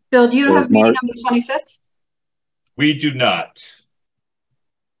Bill, do you have a meeting on the 25th? We do not.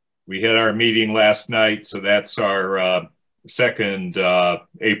 We had our meeting last night, so that's our second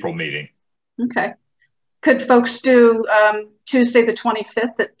April meeting. Okay. Could folks do Tuesday the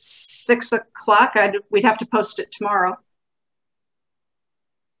 25th at 6 o'clock? We'd have to post it tomorrow.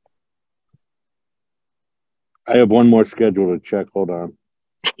 I have one more schedule to check. Hold on.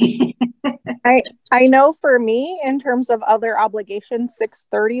 I know for me, in terms of other obligations,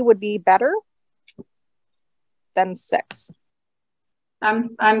 6:30 would be better than 6.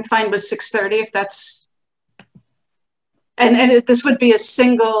 I'm fine with 6:30 if that's, and this would be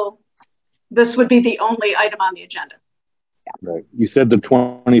this would be the only item on the agenda. Yeah. Right. You said the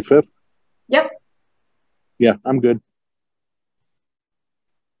 25th? Yep. Yeah, I'm good.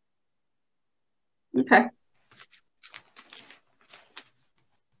 Okay.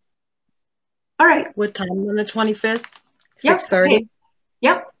 All right. What time on the 25th? Yep. 6:30? Okay.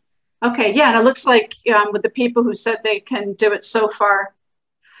 Yep. Okay. Yeah. And it looks like with the people who said they can do it so far,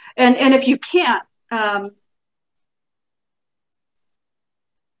 and if you can't,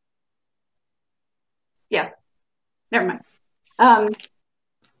 yeah, never mind.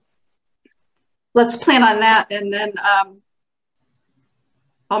 Let's plan on that, and then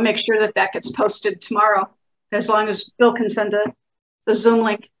I'll make sure that that gets posted tomorrow, as long as Bill can send the Zoom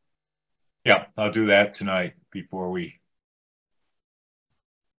link. Yeah, I'll do that tonight before we.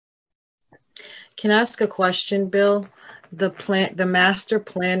 Can I ask a question, Bill? The master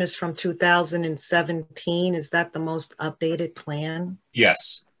plan is from 2017. Is that the most updated plan?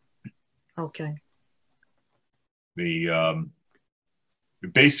 Yes. Okay.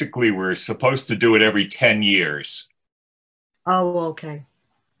 Basically we're supposed to do it every 10 years. Oh, okay.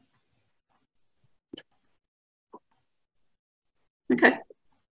 Okay.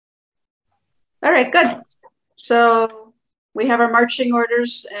 All right, good. So we have our marching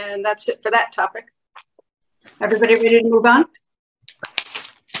orders, and that's it for that topic. Everybody ready to move on?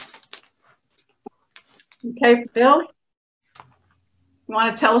 Okay, Bill, you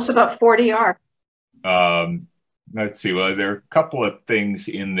want to tell us about 40R? Let's see. Well, there are a couple of things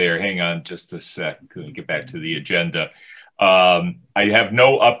in there. Hang on just a sec. Let me get back to the agenda. I have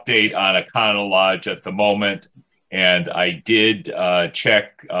no update on Econo Lodge at the moment, and I did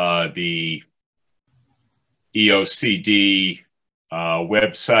check the EOCD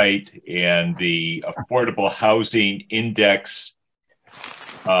website, and the Affordable Housing Index.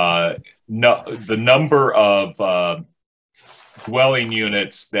 The number of dwelling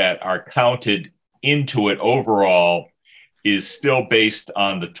units that are counted into it overall is still based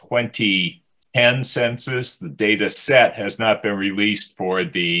on the 2010 census. The data set has not been released for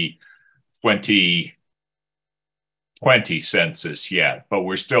the 2020 census yet, but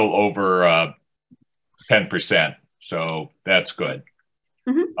we're still over 10%. So that's good.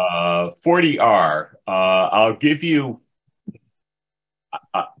 Mm-hmm. 40R, I'll give you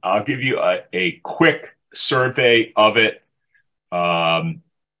a quick survey of it. I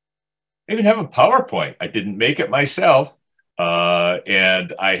even have a PowerPoint. I didn't make it myself,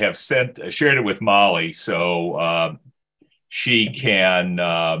 and I have shared it with Molly, so she can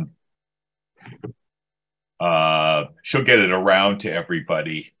she'll get it around to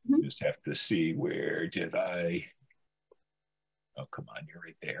everybody. Mm-hmm. Just have to see, where did I? Oh, come on, you're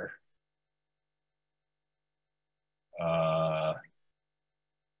right there.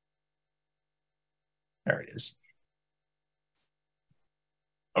 There it is.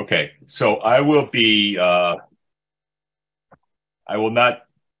 Okay, so I will not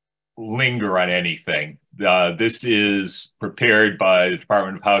linger on anything. This is prepared by the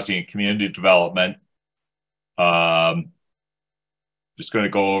Department of Housing and Community Development. Just going to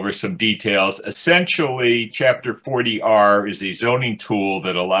go over some details. Essentially, Chapter 40R is a zoning tool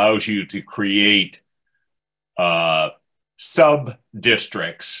that allows you to create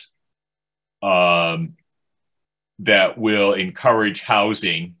sub-districts that will encourage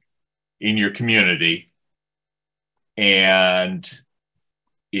housing in your community. And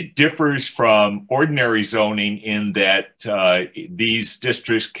It differs from ordinary zoning in that these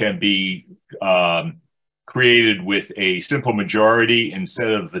districts can be created with a simple majority instead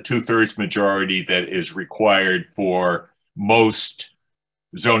of the 2/3 majority that is required for most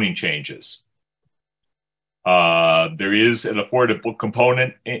zoning changes. There is an affordable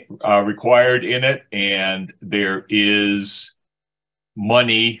component required in it, and there is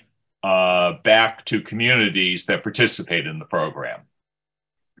money back to communities that participate in the program.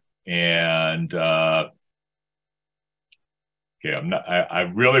 And okay, I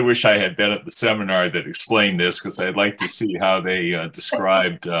really wish I had been at the seminar that explained this, because I'd like to see how they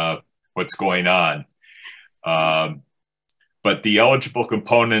described what's going on. But the eligible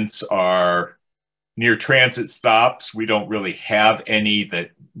components are near transit stops. We don't really have any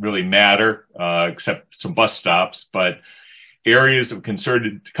that really matter, except some bus stops, but areas of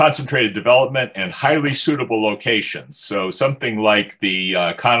concentrated development and highly suitable locations. So something like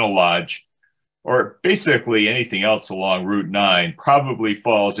the Connell Lodge, or basically anything else along Route 9, probably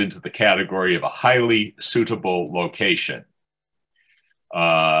falls into the category of a highly suitable location.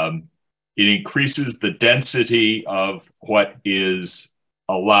 It increases the density of what is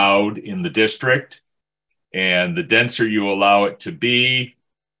allowed in the district, and the denser you allow it to be,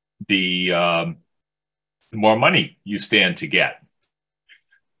 the more money you stand to get.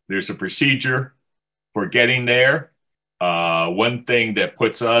 There's a procedure for getting there. One thing that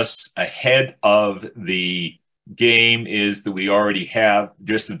puts us ahead of the game is that we already have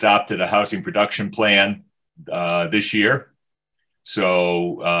just adopted a housing production plan this year.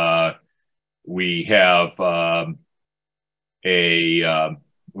 So we have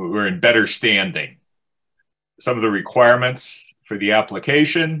we're in better standing. Some of the requirements for the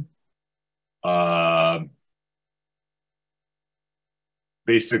application,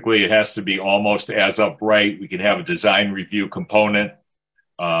 basically, it has to be almost as upright. We can have a design review component.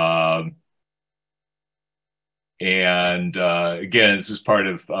 And again, this is part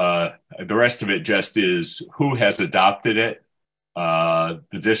of the rest of it just is who has adopted it,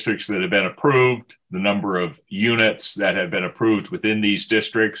 the districts that have been approved, the number of units that have been approved within these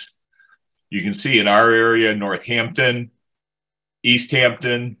districts. You can see in our area, Northampton, East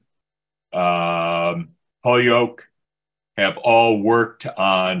Hampton, Holyoke, have all worked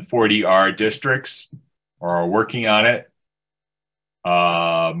on 40R districts or are working on it.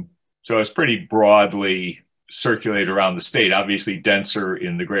 So it's pretty broadly circulated around the state, obviously denser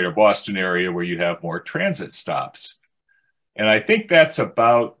in the greater Boston area where you have more transit stops. And I think that's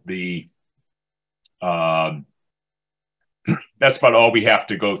about that's about all we have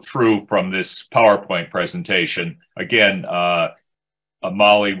to go through from this PowerPoint presentation. Again,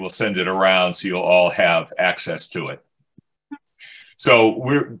 Molly will send it around so you'll all have access to it.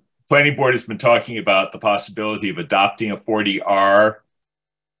 So Planning Board has been talking about the possibility of adopting a 40R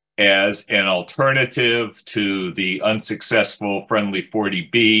as an alternative to the unsuccessful friendly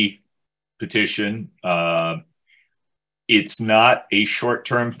 40B petition. It's not a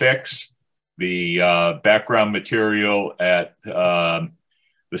short-term fix. The background material at the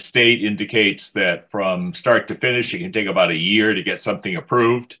state indicates that from start to finish, it can take about a year to get something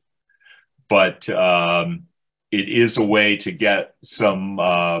approved. But it is a way to get some,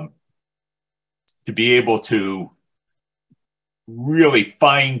 to be able to really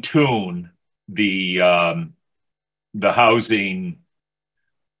fine tune the housing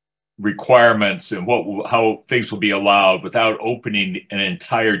requirements and how things will be allowed without opening an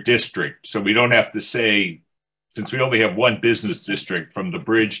entire district. So we don't have to say, since we only have one business district from the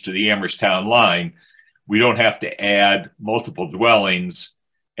bridge to the Amherstown line, we don't have to add multiple dwellings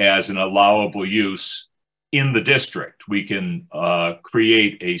as an allowable use in the district. We can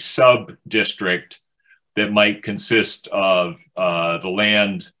create a sub-district that might consist of the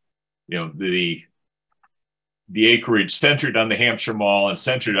land, the acreage centered on the Hampshire Mall and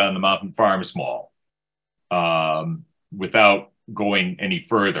centered on the Mountain Farms Mall, without going any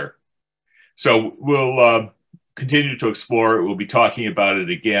further. So we'll continue to explore it. We'll be talking about it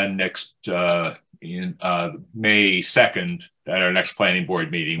again next in May 2nd at our next planning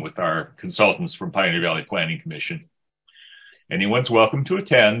board meeting with our consultants from Pioneer Valley Planning Commission. Anyone's welcome to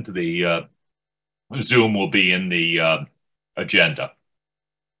attend. The Zoom will be in the agenda.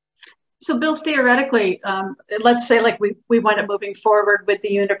 So Bill, theoretically, let's say like we wind up moving forward with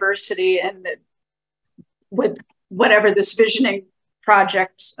the university and with whatever this visioning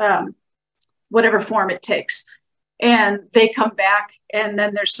project, whatever form it takes, and they come back and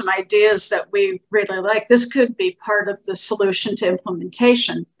then there's some ideas that we really like. This could be part of the solution to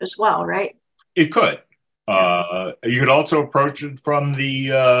implementation as well, right? It could. You could also approach it from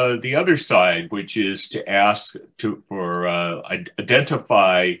the other side, which is to ask for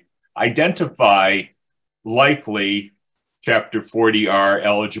identify likely Chapter 40R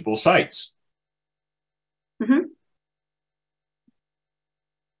eligible sites. Mm-hmm.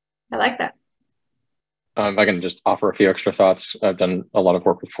 I like that. I can just offer a few extra thoughts. I've done a lot of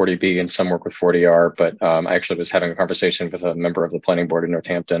work with 40B and some work with 40R, but I actually was having a conversation with a member of the planning board in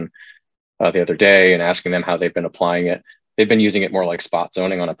Northampton the other day and asking them how they've been applying it. They've been using it more like spot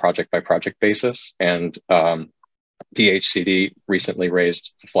zoning on a project by project basis. And DHCD recently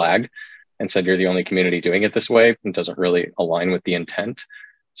raised the flag and said, you're the only community doing it this way, and doesn't really align with the intent.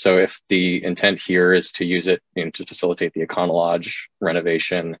 So if the intent here is to use it, you know, to facilitate the Econolodge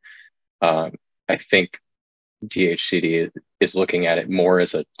renovation, I think DHCD is looking at it more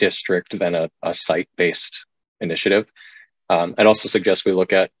as a district than a site-based initiative. I'd also suggest we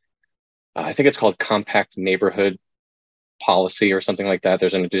look at, I think it's called compact neighborhood policy or something like that.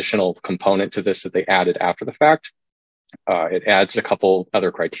 There's an additional component to this that they added after the fact. It adds a couple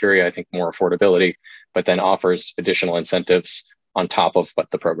other criteria, I think more affordability, but then offers additional incentives on top of what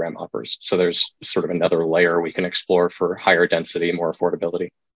the program offers. So there's sort of another layer we can explore for higher density, more affordability.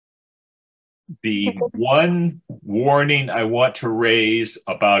 The one warning I want to raise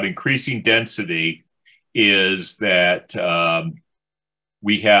about increasing density is that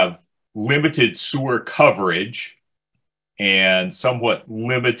we have limited sewer coverage and somewhat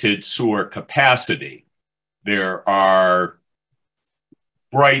limited sewer capacity. There are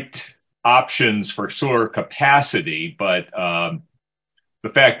bright options for sewer capacity, but the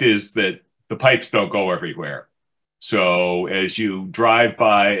fact is that the pipes don't go everywhere. So as you drive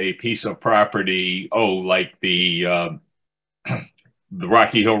by a piece of property, like the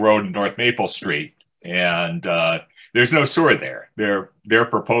Rocky Hill Road in North Maple Street, and there's no sewer there. Their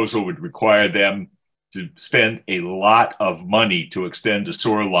proposal would require them to spend a lot of money to extend a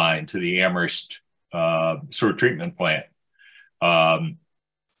sewer line to the Amherst sewer treatment plant.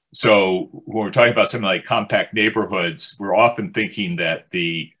 So when we're talking about something like compact neighborhoods, we're often thinking that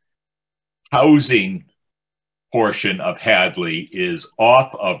the housing portion of Hadley is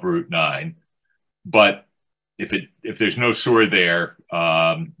off of Route 9, but if there's no sewer there,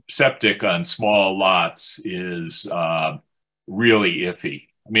 septic on small lots is really iffy.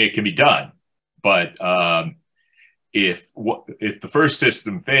 I mean, it can be done, but if the first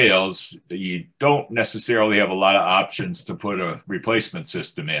system fails, you don't necessarily have a lot of options to put a replacement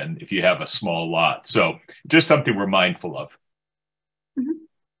system in if you have a small lot. So just something we're mindful of. Mm-hmm.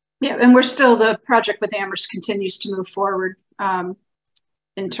 Yeah, and the project with Amherst continues to move forward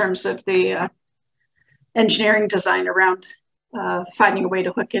in terms of the engineering design around finding a way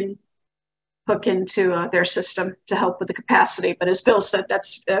to hook into their system to help with the capacity. But as Bill said,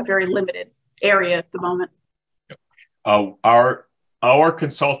 that's a very limited area at the moment. Our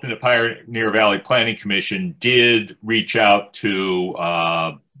consultant at Pioneer Valley Planning Commission did reach out to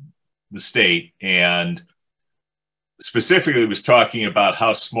the state and specifically was talking about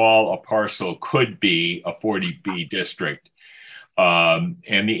how small a parcel could be a 40B district. And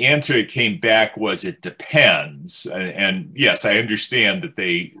the answer that came back was it depends. And yes, I understand that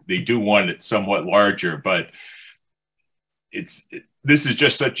they do want it somewhat larger, but this is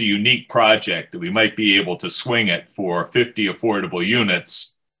just such a unique project that we might be able to swing it for 50 affordable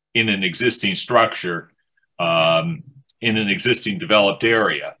units in an existing structure, in an existing developed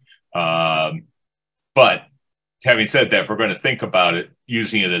area. But having said that, if we're going to think about it,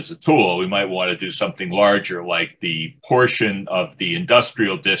 using it as a tool, we might want to do something larger, like the portion of the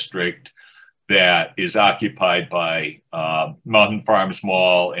industrial district that is occupied by Mountain Farms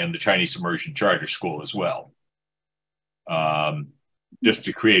Mall and the Chinese Immersion Charter School as well. Just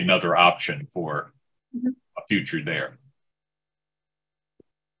to create another option for a future there.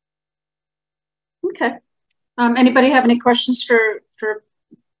 Okay. Anybody have any questions for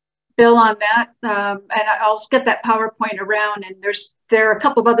Bill on that? And I'll get that PowerPoint around, and there are a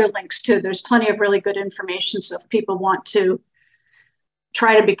couple of other links too. There's plenty of really good information. So if people want to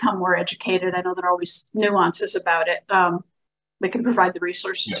try to become more educated, I know there are always nuances about it. We can provide the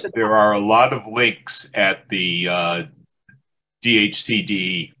resources for that. There are a lot of links at the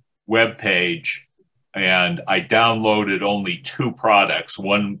DHCD webpage, and I downloaded only 2 products,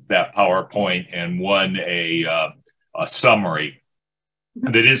 one that PowerPoint and one a summary.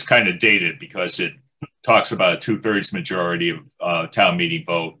 And it is kind of dated because it talks about a 2/3 majority of town meeting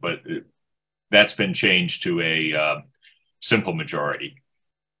vote, but that's been changed to a simple majority.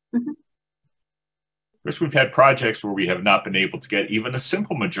 Of course, we've had projects where we have not been able to get even a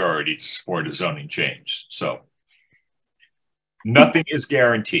simple majority to support a zoning change. So nothing is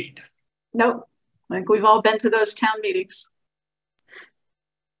guaranteed. Nope. Like we've all been to those town meetings.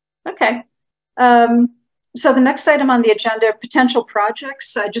 Okay. So the next item on the agenda, potential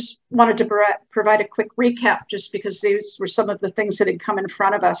projects. I just wanted to provide a quick recap just because these were some of the things that had come in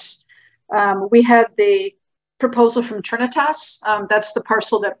front of us. We had the proposal from Trinitas. That's the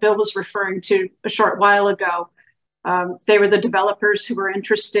parcel that Bill was referring to a short while ago. They were the developers who were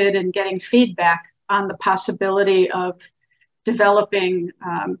interested in getting feedback on the possibility of developing,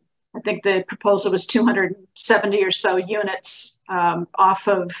 I think the proposal was 270 or so units off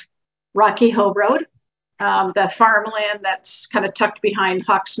of Rocky Hill Road. The farmland that's kind of tucked behind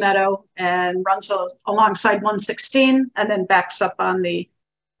Hawks Meadow and runs alongside 116 and then backs up on the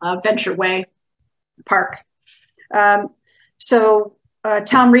Venture Way Park. So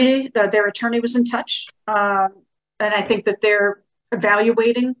Tom Reedy, their attorney, was in touch. And I think that they're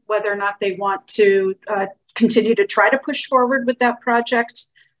evaluating whether or not they want to continue to try to push forward with that project.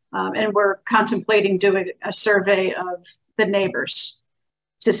 And we're contemplating doing a survey of the neighbors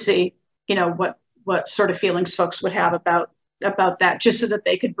to see, you know, what sort of feelings folks would have about that, just so that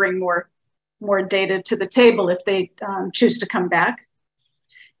they could bring more data to the table if they choose to come back.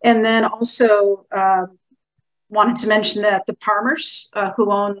 And then also wanted to mention that the Palmers,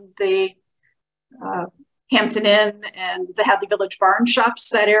 who own the Hampton Inn and the Hadley Village Barn shops,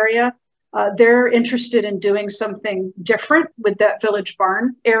 that area, they're interested in doing something different with that Village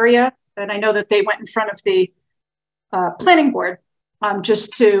Barn area. And I know that they went in front of the planning board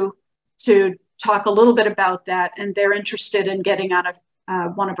just to talk a little bit about that. And they're interested in getting out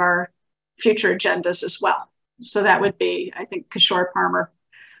of one of our future agendas as well. So that would be, I think, Kishore Palmer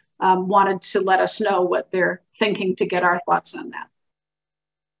wanted to let us know what they're thinking to get our thoughts on that.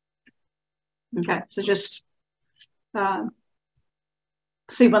 Okay, so just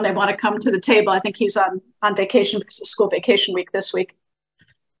see when they want to come to the table. I think he's on vacation because it's school vacation week this week.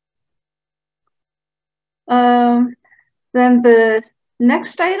 Then the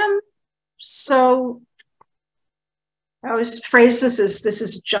next item. So I always phrase this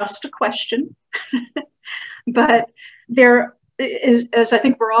is just a question, but there is, as I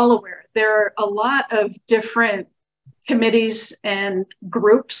think we're all aware, there are a lot of different committees and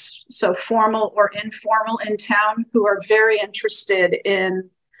groups, so formal or informal in town, who are very interested in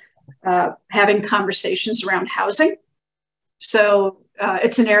having conversations around housing. So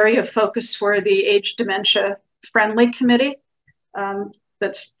it's an area of focus for the Age Dementia Friendly Committee.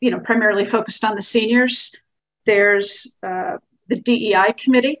 That's, you know, primarily focused on the seniors. There's the DEI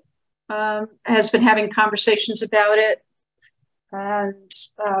committee has been having conversations about it, and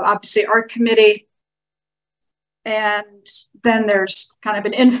obviously our committee. And then there's kind of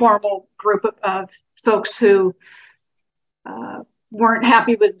an informal group of folks who weren't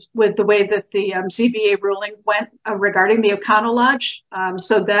happy with the way that the ZBA ruling went regarding the O'Connell Lodge.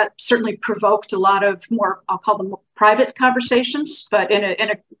 So that certainly provoked a lot of more, I'll call them private conversations, but in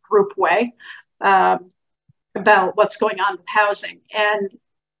a group way about what's going on with housing. And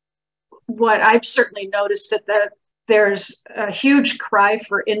what I've certainly noticed is that there's a huge cry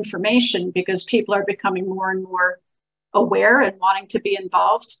for information because people are becoming more and more aware and wanting to be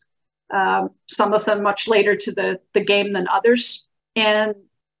involved. Some of them much later to the game than others. And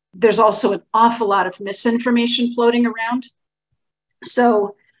there's also an awful lot of misinformation floating around.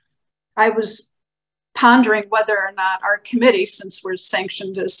 So I was pondering whether or not our committee, since we're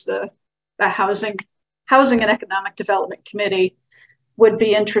sanctioned as the Housing and Economic Development Committee, would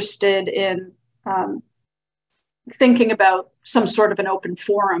be interested in thinking about some sort of an open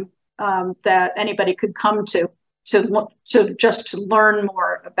forum that anybody could come to just to learn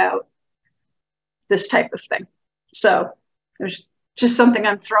more about this type of thing. So there's just something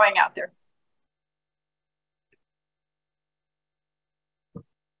I'm throwing out there.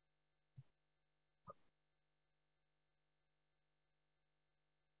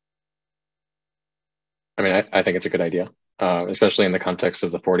 I mean, I think it's a good idea, especially in the context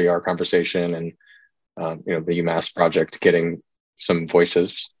of the 40R conversation and you know, the UMass project. Getting some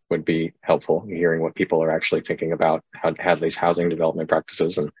voices would be helpful, hearing what people are actually thinking about Hadley's housing development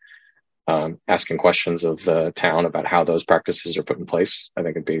practices, and asking questions of the town about how those practices are put in place. I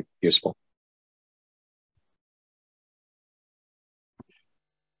think it'd be useful.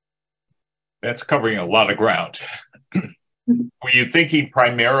 That's covering a lot of ground. Were you thinking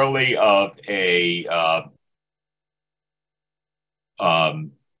primarily of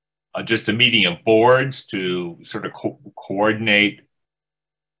just a meeting of boards to sort of coordinate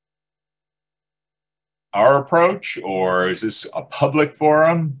our approach, or is this a public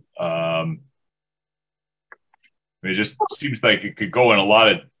forum? It just seems like it could go in a lot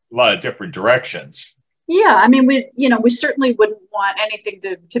of different directions. Yeah, I mean, we certainly wouldn't want want anything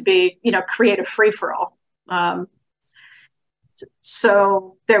to be, you know, create a free-for-all.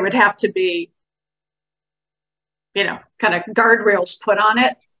 So there would have to be, you know, kind of guardrails put on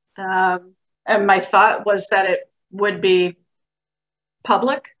it. And my thought was that it would be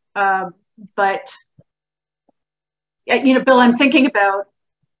public, but you know, Bill, I'm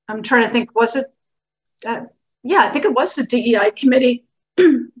trying to think, was it, yeah, I think it was the DEI committee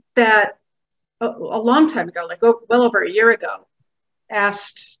that a long time ago, like well over a year ago,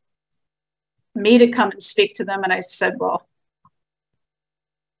 asked me to come and speak to them. And I said, well,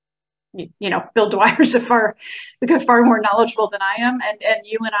 you know, Bill Dwyer's far more knowledgeable than I am. And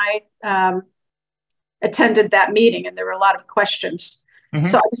you and I attended that meeting, and there were a lot of questions. Mm-hmm.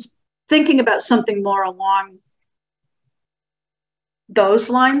 So I was thinking about something more along those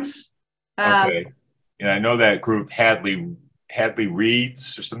lines. Okay. And I know that group, Hadley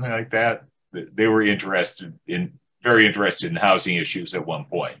Reads or something like that. They were very interested in housing issues at one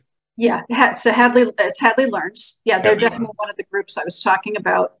point. Yeah, so it's Hadley Learns. Yeah, they're definitely one of the groups I was talking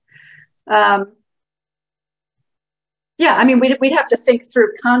about. Yeah, I mean, we'd have to think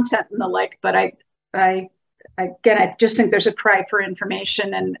through content and the like, but I just think there's a cry for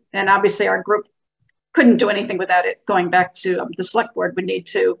information, and obviously our group couldn't do anything without it going back to the select board. Would need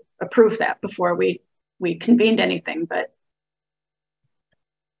to approve that before we convened anything. But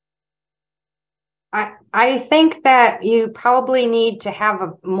I think that you probably need to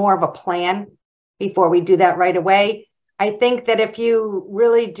have more of a plan before we do that right away. I think that if you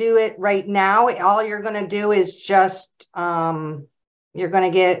really do it right now, all you're going to do is just you're going to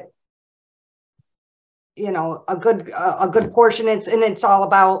get, you know, a good portion. It's all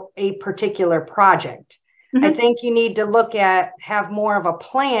about a particular project. Mm-hmm. I think you need to have more of a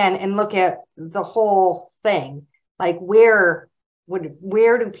plan and look at the whole thing. Like where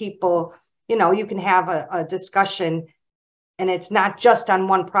do people, you know, you can have a discussion, and it's not just on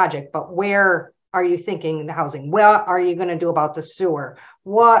one project, but where are you thinking the housing? What are you going to do about the sewer?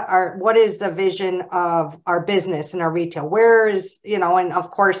 What is the vision of our business and our retail? Where is, you know, and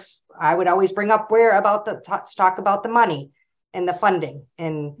of course I would always bring up talk about the money and the funding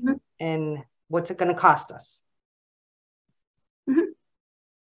and, mm-hmm. and what's it going to cost us? Mm-hmm.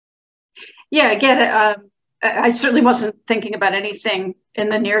 Yeah, I get it. I certainly wasn't thinking about anything in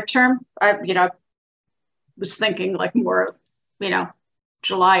the near term. I was thinking like more, you know,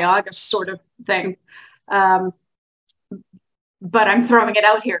 July, August sort of thing. But I'm throwing it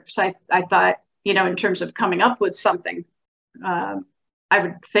out here because I thought, you know, in terms of coming up with something, I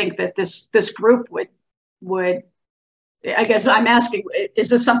would think that this group would, I guess I'm asking, is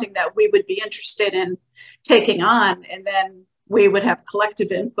this something that we would be interested in taking on? And then we would have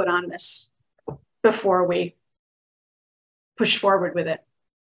collective input on this before we push forward with it.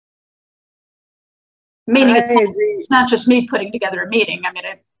 Meaning it's not just me putting together a meeting. I mean,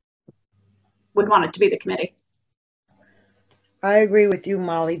 I would want it to be the committee. I agree with you,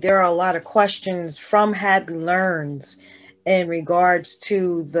 Molly. There are a lot of questions from Hadley Learns in regards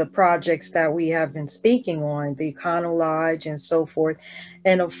to the projects that we have been speaking on, the Econo Lodge and so forth,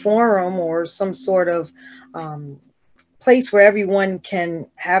 and a forum or some sort of place where everyone can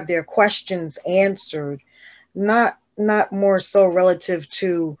have their questions answered, not more so relative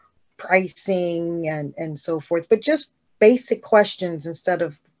to pricing and so forth, but just basic questions instead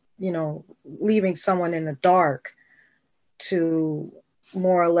of, you know, leaving someone in the dark, to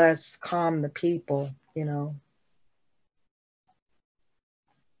more or less calm the people, you know.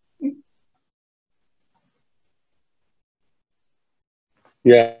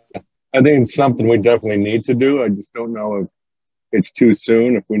 Yeah, I think it's something we definitely need to do. I just don't know if it's too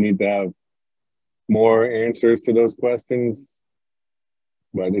soon, if we need to have more answers to those questions.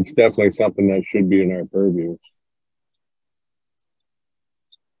 But it's definitely something that should be in our purview.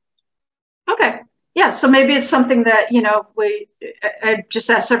 Okay. Yeah. So maybe it's something that, you know, I just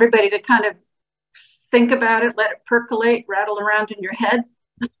ask everybody to kind of think about it, let it percolate, rattle around in your head,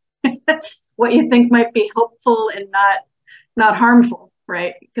 what you think might be helpful and not harmful,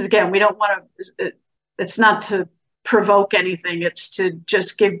 right? Because again, we don't want to, it's not to provoke anything. It's to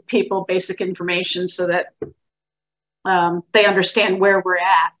just give people basic information so that they understand where we're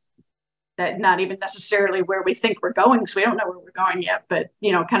at, that not even necessarily where we think we're going, because we don't know where we're going yet, but,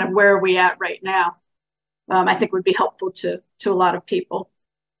 you know, kind of where are we at right now, I think would be helpful to a lot of people.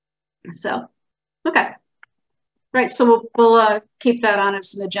 So, okay. Right. So we'll keep that on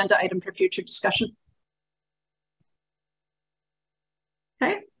as an agenda item for future discussion.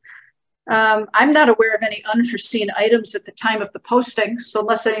 Okay. I'm not aware of any unforeseen items at the time of the posting, so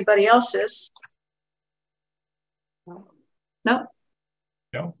unless anybody else is. No?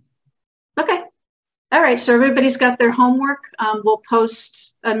 No. Okay. All right, so everybody's got their homework. We'll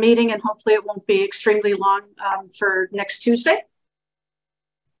post a meeting and hopefully it won't be extremely long for next Tuesday.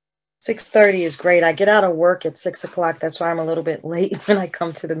 6:30 is great. I get out of work at 6 o'clock. That's why I'm a little bit late when I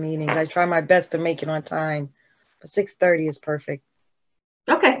come to the meetings. I try my best to make it on time, but 6:30 is perfect.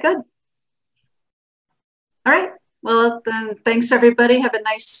 Okay, good. All right. Well, then thanks everybody. Have a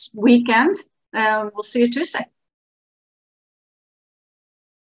nice weekend. We'll see you Tuesday.